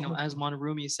 right? As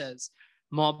Maulana says,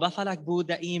 ما بفلک بود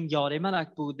دعیم یار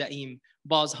ملک بود دعیم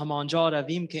باز همانجا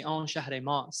رویم که آن شهر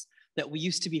ماست. That we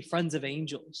used to be friends of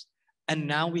angels, and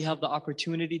now we have the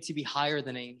opportunity to be higher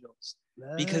than angels,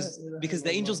 because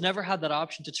the angels never had that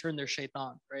option to turn their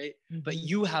shaitan, right? But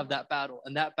you have that battle,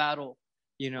 and that battle,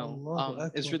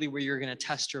 is really where you're going to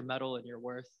test your mettle and your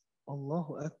worth.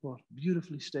 Allahu Akbar.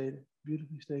 Beautifully stated.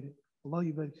 Beautifully stated. Allah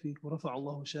yubarik feek wa rafa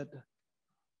Allahu shadda.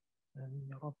 Ameen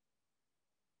ya Rabb.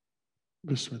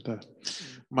 Bismillah.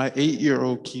 My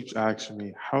 8-year-old keeps asking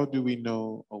me, how do we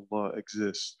know Allah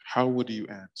exists? How would you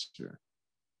answer?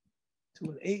 To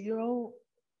an 8-year-old,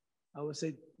 I would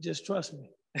say, just trust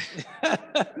me.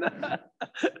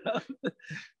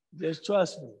 Just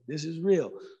trust me. This is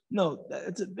real. No,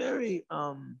 it's a very,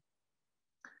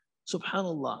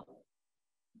 subhanallah.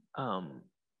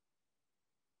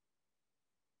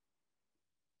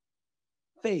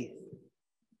 Faith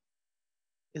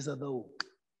is a dhawq.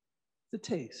 The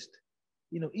taste.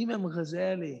 Imam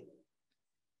Ghazali,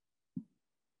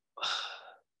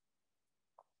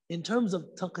 in terms of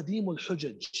taqdeem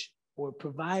al-hujaj, or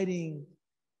providing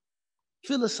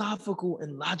philosophical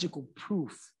and logical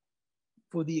proof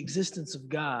for the existence of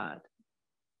God,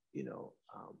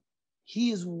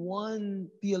 he is one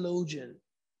theologian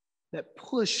that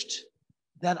pushed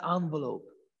that envelope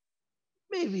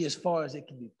maybe as far as it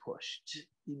can be pushed.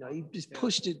 He just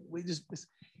pushed it.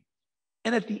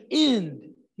 And at the end,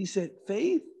 he said,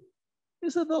 faith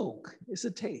is a dhawq, it's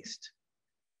a taste.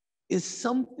 It's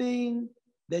something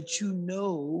that you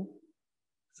know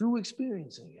through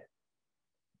experiencing it,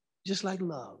 just like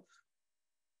love.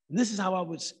 And this is how I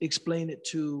would explain it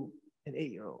to an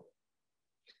 8-year-old.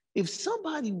 If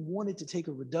somebody wanted to take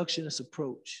a reductionist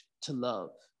approach to love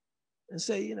and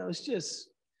say, it's just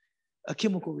a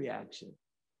chemical reaction,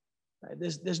 right?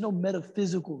 There's no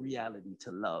metaphysical reality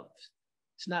to love.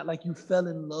 It's not like you fell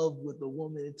in love with a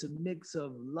woman. It's a mix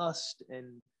of lust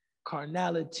and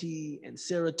carnality and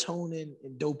serotonin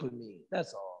and dopamine.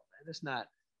 That's all, man.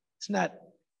 It's not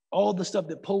all the stuff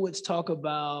that poets talk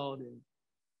about and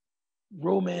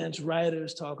romance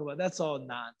writers talk about. That's all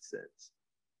nonsense.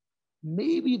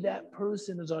 Maybe that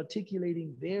person is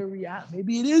articulating their reality.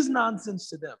 Maybe it is nonsense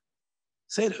to them.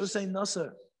 Sayyid Hussein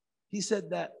Nasr, he said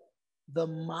that the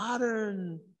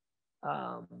modern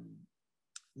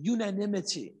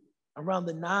unanimity around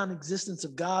the non-existence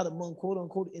of God among quote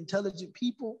unquote intelligent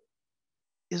people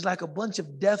is like a bunch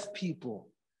of deaf people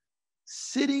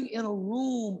sitting in a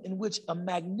room in which a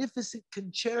magnificent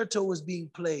concerto is being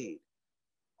played,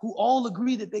 who all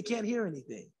agree that they can't hear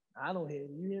anything. I don't hear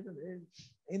it. You hear them?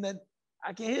 Ain't that?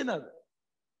 I can't hear nothing.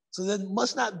 So there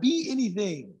must not be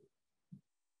anything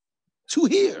to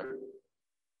hear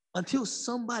until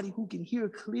somebody who can hear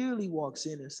clearly walks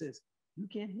in and says, you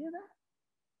can't hear that?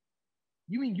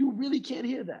 You mean you really can't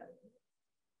hear that?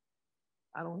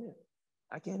 I don't hear it.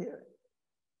 I can't hear it.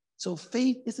 So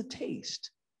faith is a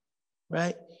taste,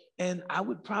 right? And I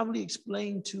would probably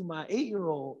explain to my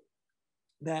 8-year-old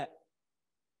that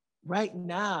right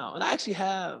now, and I actually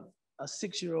have a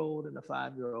 6-year-old and a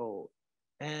 5-year-old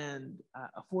and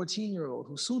a 14-year-old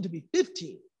who's soon to be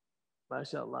 15,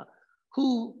 mashallah,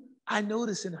 who I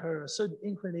notice in her a certain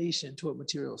inclination toward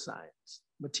material science,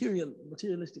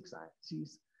 materialistic science.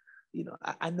 She's,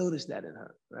 I noticed that in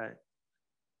her, right?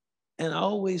 And I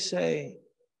always say,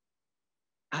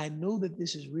 I know that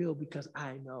this is real because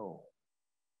I know.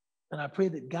 And I pray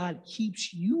that God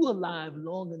keeps you alive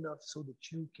long enough so that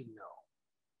you can know.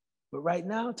 But right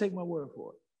now, take my word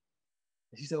for it.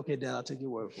 And she said, okay, Dad, I'll take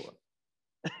your word for it.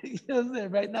 You know what I'm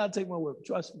saying? Right now, take my word.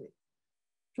 Trust me.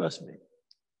 Trust me.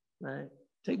 Right?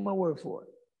 Take my word for it.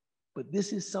 But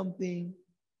this is something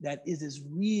that is as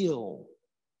real.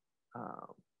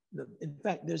 In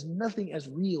fact, there's nothing as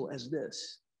real as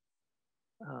this.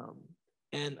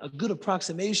 And a good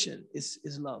approximation is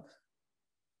love.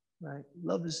 Right?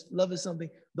 Love is something.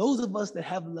 Those of us that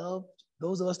have loved,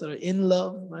 those of us that are in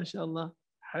love, mashallah,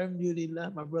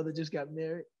 alhamdulillah, my brother just got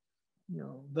married.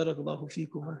 Barakallahu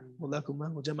fikuma wa lakuma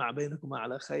wa jama'a bainakuma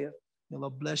ala khayr. May Allah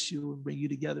bless you and bring you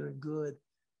together in good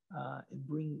and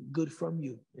bring good from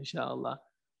you, inshallah.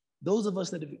 Those of us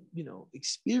that have,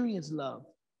 experienced love,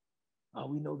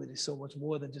 we know that it's so much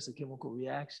more than just a chemical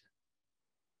reaction.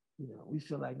 We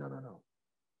feel like, no.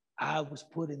 I was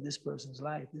put in this person's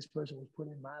life. This person was put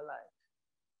in my life.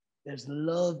 There's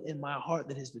love in my heart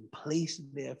that has been placed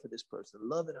there for this person.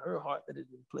 Love in her heart that has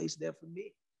been placed there for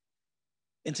me.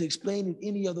 And to explain it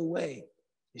any other way,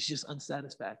 it's just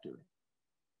unsatisfactory.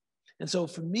 And so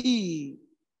for me,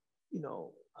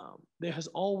 there has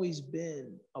always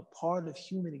been a part of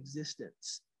human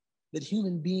existence that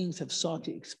human beings have sought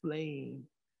to explain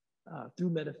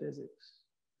through metaphysics,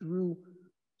 through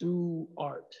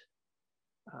art,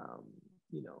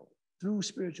 through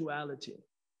spirituality.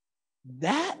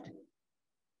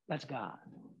 That's God.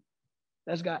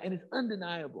 That's God. And it's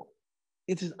undeniable.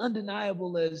 It's as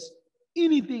undeniable as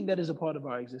anything that is a part of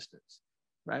our existence,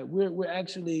 right? We're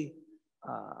actually,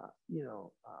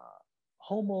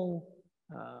 homo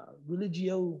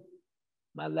religio,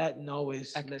 my Latin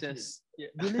always. Actus.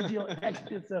 Religio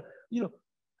actus.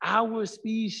 Our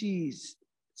species,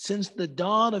 since the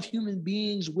dawn of human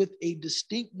beings with a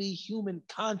distinctly human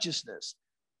consciousness,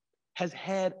 has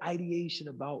had ideation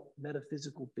about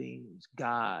metaphysical things,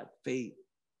 God, faith,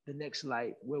 the next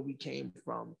life, where we came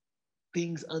from,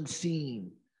 things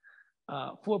unseen.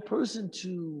 For a person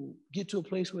to get to a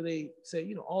place where they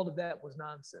say, all of that was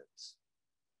nonsense.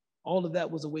 All of that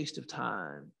was a waste of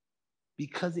time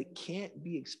because it can't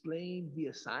be explained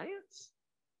via science.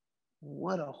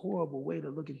 What a horrible way to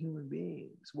look at human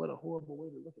beings. What a horrible way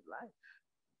to look at life.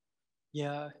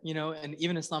 Yeah, and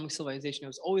even Islamic civilization, it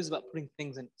was always about putting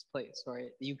things in its place, right?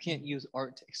 You can't use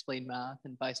art to explain math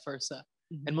and vice versa.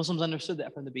 Mm-hmm. And Muslims understood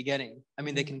that from the beginning. I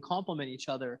mean, they can complement each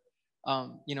other,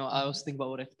 You know, I also think about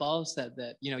what Iqbal said,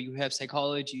 that, you know, you have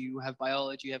psychology, you have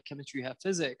biology, you have chemistry, you have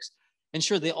physics, and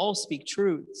sure, they all speak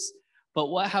truths. But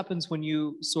what happens when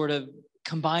you sort of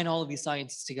combine all of these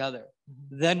sciences together?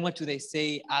 Then what do they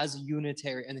say as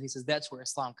unitary? And then he says that's where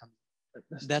Islam comes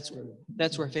in.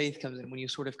 That's where faith comes in, when you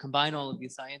sort of combine all of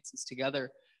these sciences together.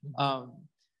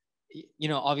 You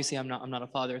know, obviously I'm not a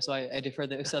father, so I defer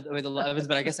the Ustad with the Evans,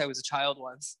 but I guess I was a child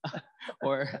once,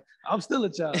 or I'm still a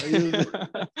child.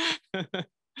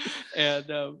 And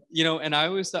you know, and I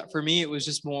always thought, for me, it was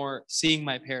just more seeing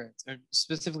my parents, and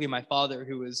specifically my father,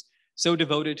 who was so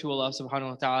devoted to Allah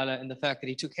subhanahu wa ta'ala, and the fact that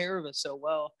he took care of us so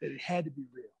well. That it had to be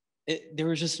real. There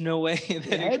was just no way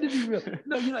that it had to be real.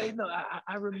 No, you know,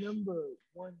 I remember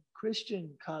one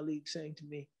Christian colleague saying to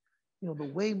me, you know, the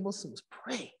way Muslims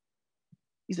pray,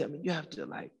 he said, I mean, you have to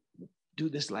like do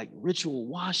this like ritual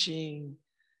washing,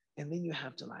 and then you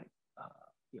have to like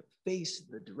you know, face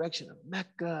the direction of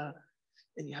Mecca,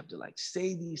 and you have to like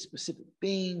say these specific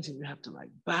things, and you have to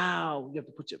like bow, you have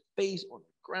to put your face on the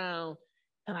ground.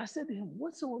 And I said to him,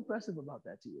 what's so impressive about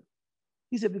that to you?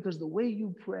 He said, because the way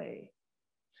you pray,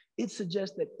 it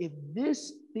suggests that if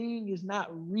this thing is not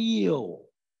real,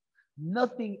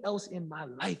 nothing else in my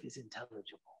life is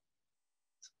intelligible.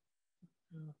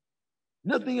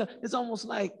 Nothing else. It's almost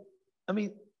like, I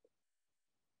mean,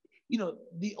 you know,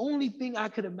 the only thing I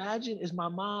could imagine is my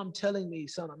mom telling me,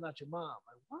 son, I'm not your mom.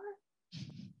 Like, what?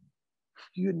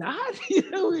 You're not? You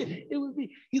know, it would be,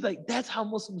 he's like, that's how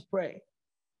Muslims pray.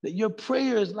 That your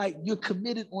prayer is like you're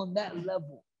committed on that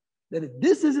level. That if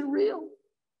this isn't real,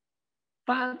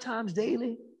 5 times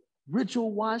daily,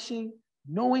 ritual washing,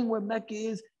 knowing where Mecca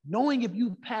is, knowing if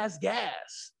you pass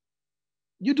gas,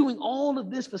 you're doing all of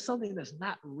this for something that's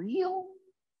not real,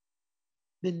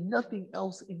 then nothing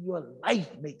else in your life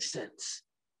makes sense.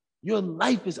 Your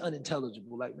life is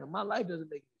unintelligible. Like, now, my life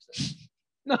doesn't make any sense.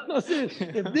 No,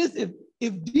 seriously.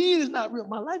 If deen is not real,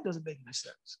 my life doesn't make any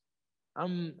sense.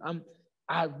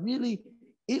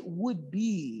 It would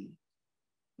be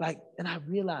like, and I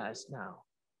realize now,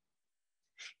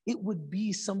 it would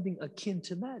be something akin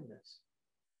to madness,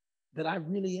 that I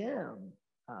really am,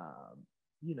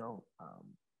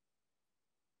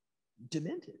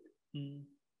 demented,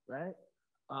 right?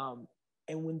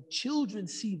 And when children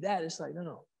see that, it's like,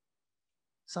 no,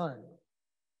 son,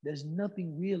 there's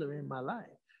nothing realer in my life.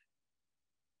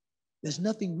 There's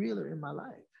nothing realer in my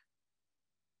life.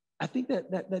 I think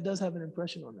that does have an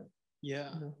impression on them. Yeah,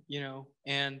 you know,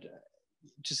 and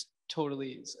just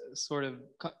totally sort of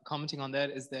commenting on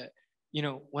that is that, you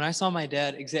know, when I saw my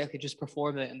dad exactly just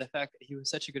perform that, and the fact that he was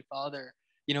such a good father,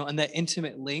 you know, and that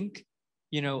intimate link,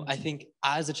 you know, I think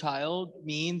as a child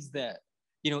means that,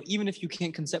 you know, even if you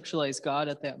can't conceptualize God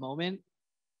at that moment,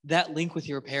 that link with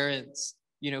your parents,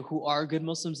 you know, who are good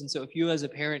Muslims. And so if you as a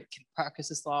parent can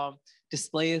practice Islam,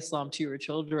 display Islam to your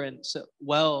children, so,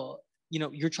 well, you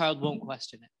know, your child won't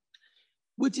question it.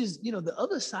 Which is, you know, the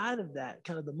other side of that,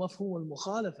 kind of the mafhum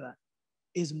al-mukhalafa,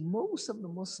 is most of the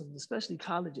Muslims, especially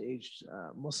college-aged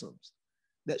Muslims,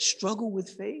 that struggle with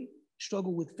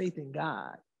faith in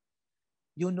God,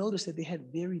 you'll notice that they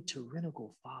had very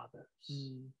tyrannical fathers,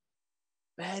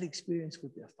 bad experience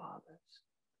with their fathers.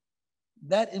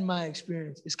 That, in my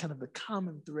experience, is kind of the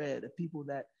common thread of people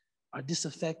that are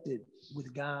disaffected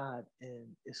with God and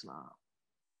Islam.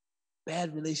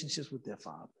 Bad relationships with their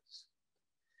fathers.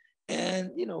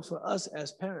 And, you know, for us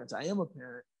as parents, I am a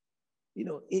parent, you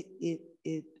know, it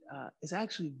is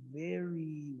actually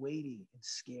very weighty and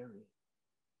scary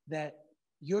that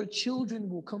your children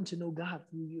will come to know God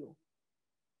through you.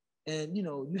 And, you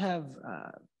know, you have,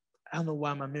 I don't know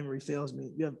why my memory fails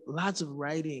me, you have lots of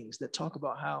writings that talk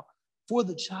about how for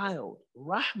the child,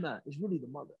 Rahmah is really the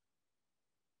mother.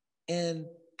 And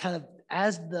kind of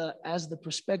as the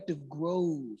perspective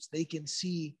grows, they can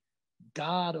see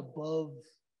God above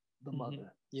the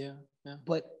mother. Yeah.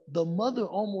 But the mother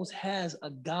almost has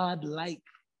a God-like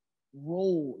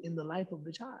role in the life of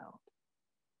the child,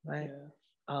 right?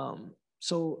 Yeah.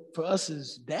 So for us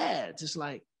as dads, it's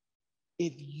like,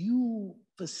 if you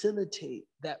facilitate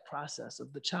that process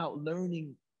of the child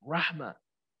learning Rahmah,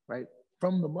 right,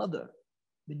 from the mother,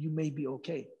 then you may be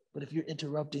okay. But if you're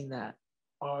interrupting that,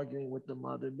 arguing with the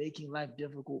mother, making life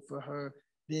difficult for her,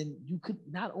 then you could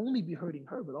not only be hurting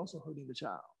her, but also hurting the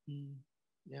child.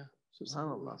 Yeah.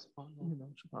 SubhanAllah. You know,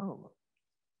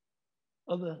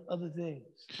 SubhanAllah. Other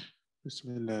things.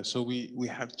 Bismillah. So we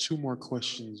have 2 more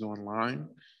questions online.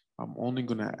 I'm only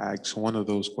going to ask one of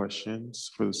those questions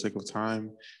for the sake of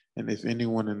time. And if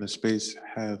anyone in the space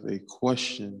have a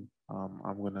question,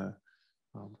 I'm going to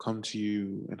come to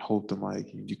you and hold the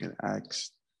mic, and you can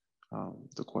ask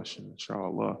the question,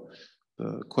 inshallah.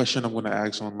 The question I'm going to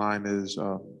ask online is,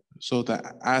 so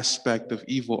the aspect of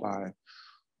evil eye,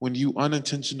 when you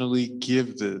unintentionally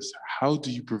give this, how do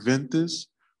you prevent this?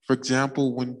 For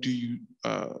example, when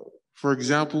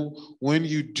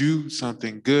you do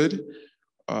something good,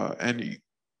 and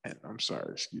I'm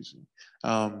sorry, excuse me.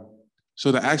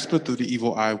 So the aspect of the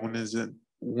evil eye,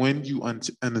 when you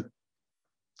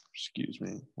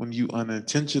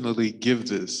unintentionally give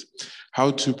this,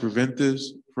 how to prevent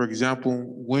this? For example,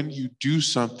 when you do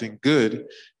something good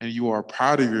and you are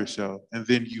proud of yourself and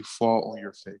then you fall on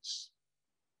your face.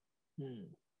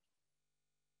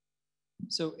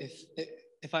 So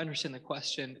if I understand the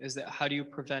question, is that how do you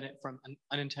prevent it from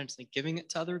unintentionally giving it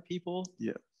to other people?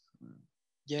 Yeah.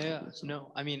 Yeah,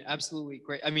 no, I mean, absolutely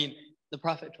great. I mean, the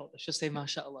Prophet told us, just say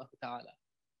mashallah ta'ala,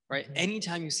 right?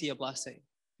 Anytime you see a blessing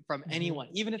from anyone,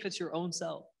 even if it's your own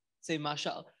self, say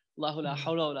mashallah.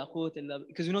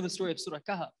 Because you know the story of Surah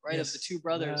Kahf, right? Of the two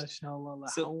brothers.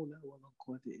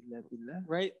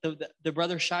 Right? The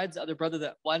brother shides the other brother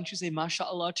that, why don't you say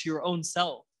mashallah to your own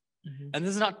self? And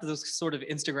this is not those sort of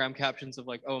Instagram captions of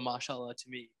like, oh, mashallah to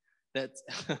me. That's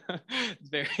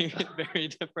very, very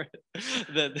different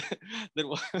than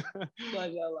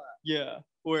yeah,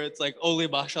 where it's like only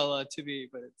mashallah to me,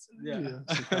 but it's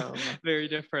very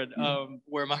different.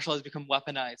 Where mashallah has become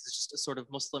weaponized. It's just a sort of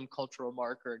Muslim cultural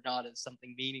marker, not as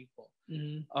something meaningful.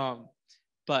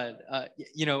 But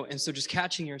you know, and so just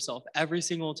catching yourself every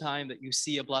single time that you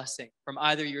see a blessing from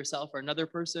either yourself or another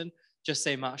person, just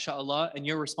say mashallah, and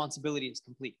your responsibility is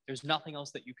complete. There's nothing else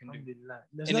that you can do.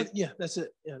 That's it. Yeah,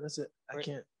 that's it. Right.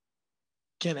 I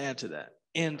can't add to that.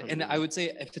 And I would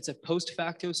say if it's a post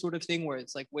facto sort of thing where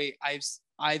it's like, wait,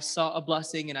 I've saw a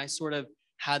blessing and I sort of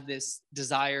had this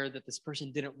desire that this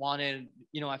person didn't want it. And,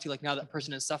 you know, I feel like now that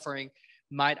person is suffering,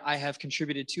 might I have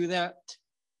contributed to that?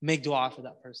 Make dua for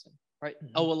that person, right?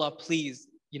 Oh Allah, please,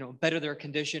 you know, better their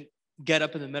condition. Get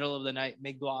up in the middle of the night,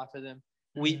 make dua for them.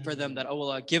 Weep for them that, oh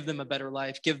Allah, give them a better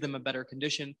life, give them a better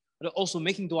condition, but also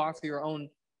making dua for your own,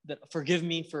 that forgive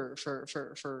me for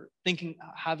thinking,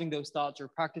 having those thoughts or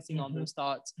practicing on those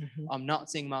thoughts, not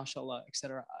saying mashallah,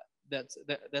 etc. That's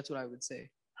what I would say.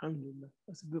 Alhamdulillah.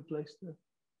 That's a good place to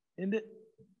end it.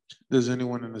 Does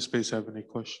anyone in the space have any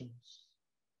questions?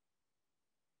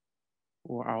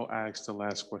 Or I'll ask the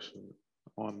last question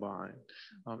online.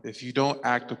 If you don't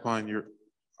act upon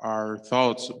our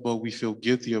thoughts, but we feel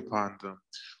guilty upon them,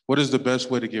 what is the best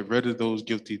way to get rid of those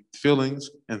guilty feelings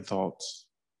and thoughts?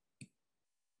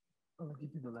 I'll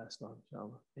give you the last thought,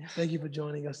 inshallah. Thank you for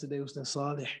joining us today, Ustaz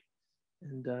Salih.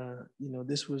 And, you know,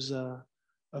 this was a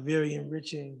very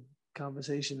enriching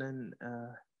conversation and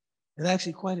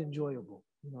actually quite enjoyable.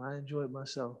 You know, I enjoyed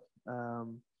myself. I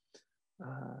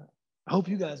hope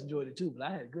you guys enjoyed it too, but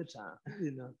I had a good time,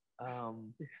 you know.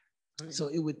 So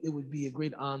it would be a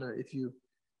great honor if you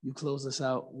close us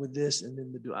out with this and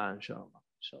then the dua, inshallah.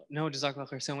 No, Jazakallah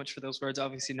khair so much for those words.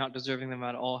 Obviously not deserving them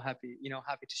at all. Happy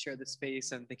to share this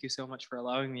space, and thank you so much for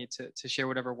allowing me to share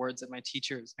whatever words that my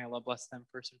teachers, may Allah bless them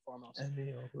first and foremost.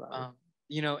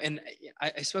 You know, and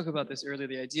I spoke about this earlier,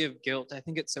 the idea of guilt. I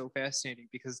think it's so fascinating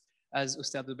because, as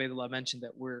Ustad Ubaidullah mentioned,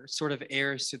 that we're sort of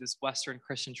heirs to this Western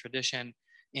Christian tradition.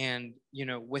 And, you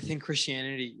know, within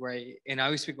Christianity, right, and I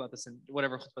always speak about this in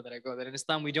whatever khutbah that I go, that in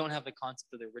Islam, we don't have the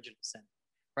concept of the original sin.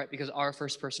 Right, because our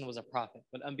first person was a prophet,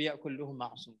 but anbiya kulluhum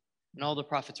ma'sum, and all the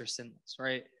prophets are sinless,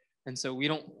 right? And so we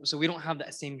don't have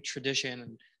that same tradition.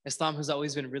 And Islam has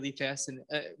always been really fast and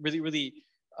really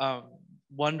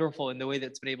wonderful in the way that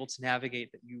it's been able to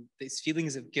navigate that these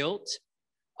feelings of guilt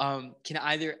can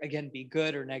either again be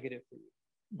good or negative for you,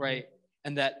 right?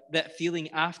 And that feeling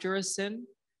after a sin,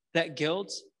 that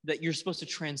guilt, that you're supposed to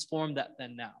transform that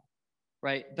then now,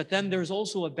 right? But then there's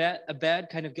also a bad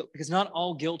kind of guilt, because not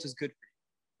all guilt is good for you.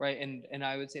 Right. And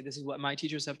I would say this is what my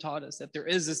teachers have taught us, that there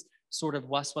is this sort of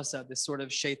waswasa, this sort of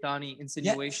shaitani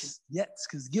insinuation. Yes,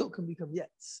 because guilt can become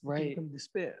right. Can become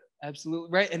despair. Absolutely.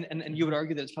 Right. And you would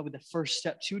argue that it's probably the first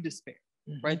step to despair,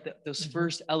 right? Those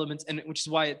first elements, and which is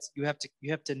why you have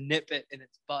to nip it in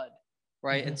its bud.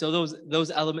 Right. And so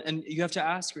those elements, and you have to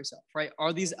ask yourself, right,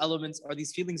 are these elements, are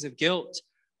these feelings of guilt,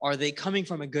 are they coming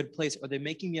from a good place? Are they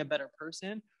making me a better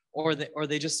person? Or are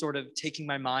they just sort of taking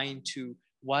my mind to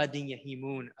Wadin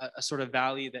Yahimun, a sort of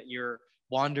valley that you're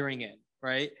wandering in,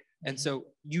 right? And so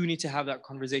you need to have that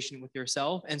conversation with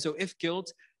yourself. And so if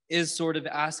guilt is sort of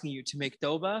asking you to make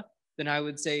tawbah, then I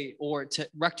would say, or to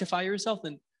rectify yourself,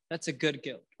 then that's a good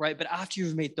guilt, right? But after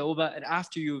you've made tawbah and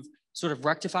after you've sort of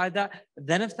rectified that,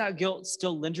 then if that guilt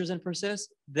still lingers and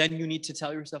persists, then you need to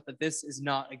tell yourself that this is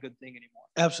not a good thing anymore.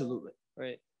 Absolutely.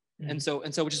 Right. And so,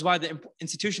 which is why the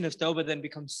institution of tawbah then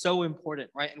becomes so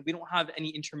important, right? And we don't have any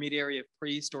intermediary of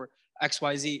priest or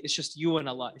XYZ. It's just you and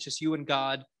Allah. It's just you and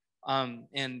God.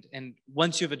 And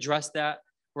once you've addressed that,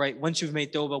 right? Once you've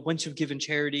made tawbah, once you've given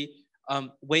charity,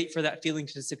 wait for that feeling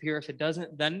to disappear. If it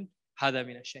doesn't, then هذا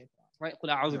من الشيطان. Right? قل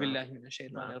أعوذ بالله من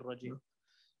الشيطان الرجيم.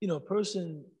 You know, a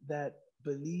person that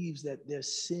believes that their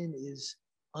sin is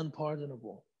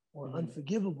unpardonable or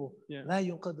unforgivable, لا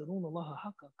يقدرون الله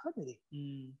حق قدره.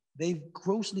 They've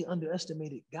grossly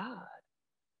underestimated God.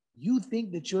 You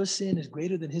think that your sin is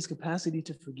greater than his capacity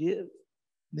to forgive,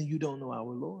 then you don't know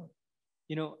our Lord.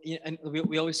 You know, and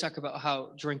we always talk about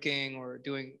how drinking or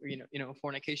doing,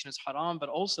 fornication is haram, but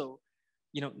also,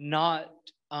 not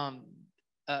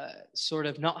sort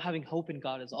of not having hope in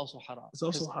God is also haram. It's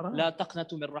also haram. لا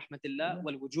تقنطوا من رحمة الله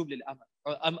والوجوب للأمر,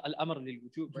 or الأمر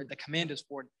للوجوب, right? The command is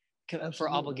for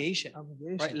obligation,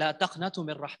 right? لا تقنطوا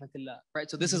من رحمة الله, right?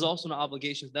 So this is also an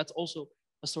obligation. That's also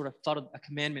a sort of fard, a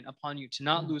commandment upon you to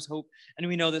not lose hope. And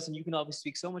we know this, and you can obviously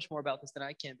speak so much more about this than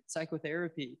I can. But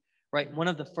psychotherapy, right? One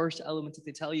of the first elements that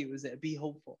they tell you is that be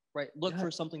hopeful, right? Look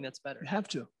for something that's better. You have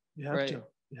to. You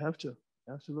have to.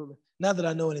 Absolutely. Not that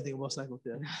I know anything about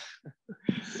psychotherapy.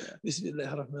 Bismillah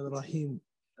ar-Rahman ar-Rahim.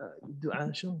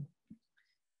 Dua شو?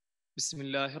 بسم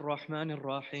الله الرحمن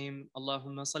الرحيم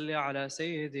اللهم صل على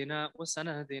سيدنا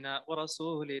وسندنا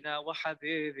ورسولنا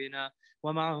وحبيبنا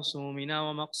ومعصومنا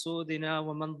ومقصودنا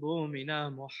ومنظومنا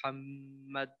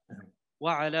محمد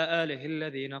وعلى آله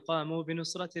الذين قاموا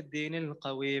بنصرة الدين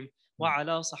القويم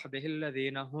وعلى صحبه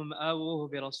الذين هم آووه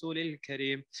برسول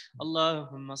الكريم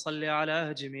اللهم صل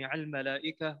على جميع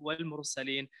الملائكة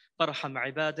والمرسلين فارحم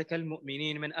عبادك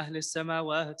المؤمنين من أهل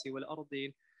السماوات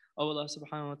والأرضين. Oh Allah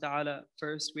subhanahu wa ta'ala,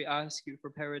 first we ask you for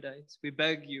paradise. We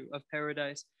beg you of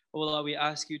paradise. Oh Allah, we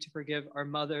ask you to forgive our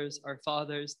mothers, our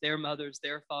fathers, their mothers,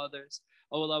 their fathers.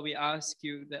 Oh Allah, we ask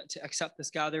you that to accept this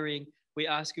gathering. We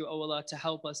ask you, oh Allah, to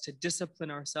help us to discipline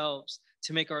ourselves,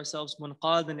 to make ourselves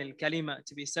munqadan al-kalima,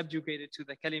 to be subjugated to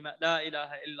the kalima, la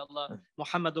ilaha illallah,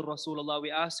 Muhammadur Rasulullah.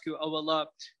 We ask you, oh Allah,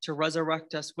 to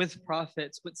resurrect us with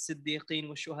prophets, with siddiqeen,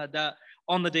 with shuhada,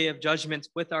 on the day of judgment,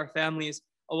 with our families.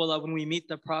 Oh Allah, when we meet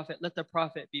the Prophet, let the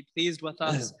Prophet be pleased with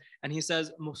us. And he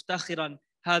says, Muftakhiran,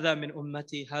 هذا من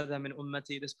أمتي, هذا من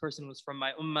أمتي. This person was from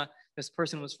my ummah. This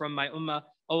person was from my ummah.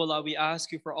 Oh Allah, we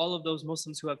ask you for all of those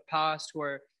Muslims who have passed, who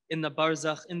are in the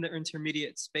barzakh, in the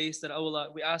intermediate space, that oh Allah,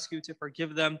 we ask you to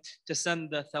forgive them, to send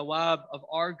the thawab of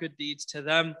our good deeds to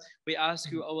them. We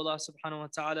ask you, oh Allah subhanahu wa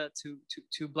ta'ala, to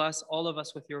bless all of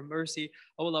us with your mercy.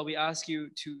 Oh Allah, we ask you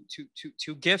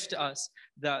to gift us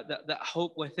that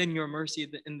hope within your mercy,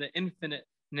 in the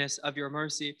infiniteness of your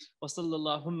mercy. Wa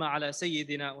sallallahu ala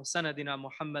sayyidina wa sanadina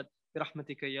Muhammad bi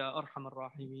rahmatika ya arhamar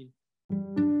rahimin.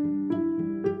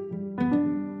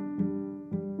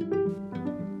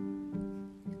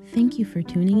 Thank you for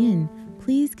tuning in.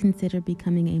 Please consider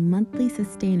becoming a monthly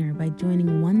sustainer by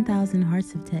joining 1,000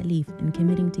 Hearts of Ta'leef and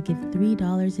committing to give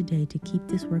 $3 a day to keep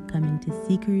this work coming to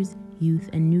seekers, youth,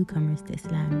 and newcomers to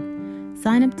Islam.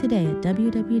 Sign up today at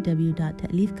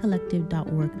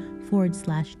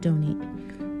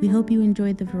www.ta'leefcollective.org/donate. We hope you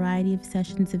enjoyed the variety of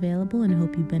sessions available and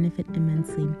hope you benefit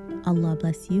immensely. Allah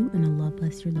bless you and Allah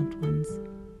bless your loved ones.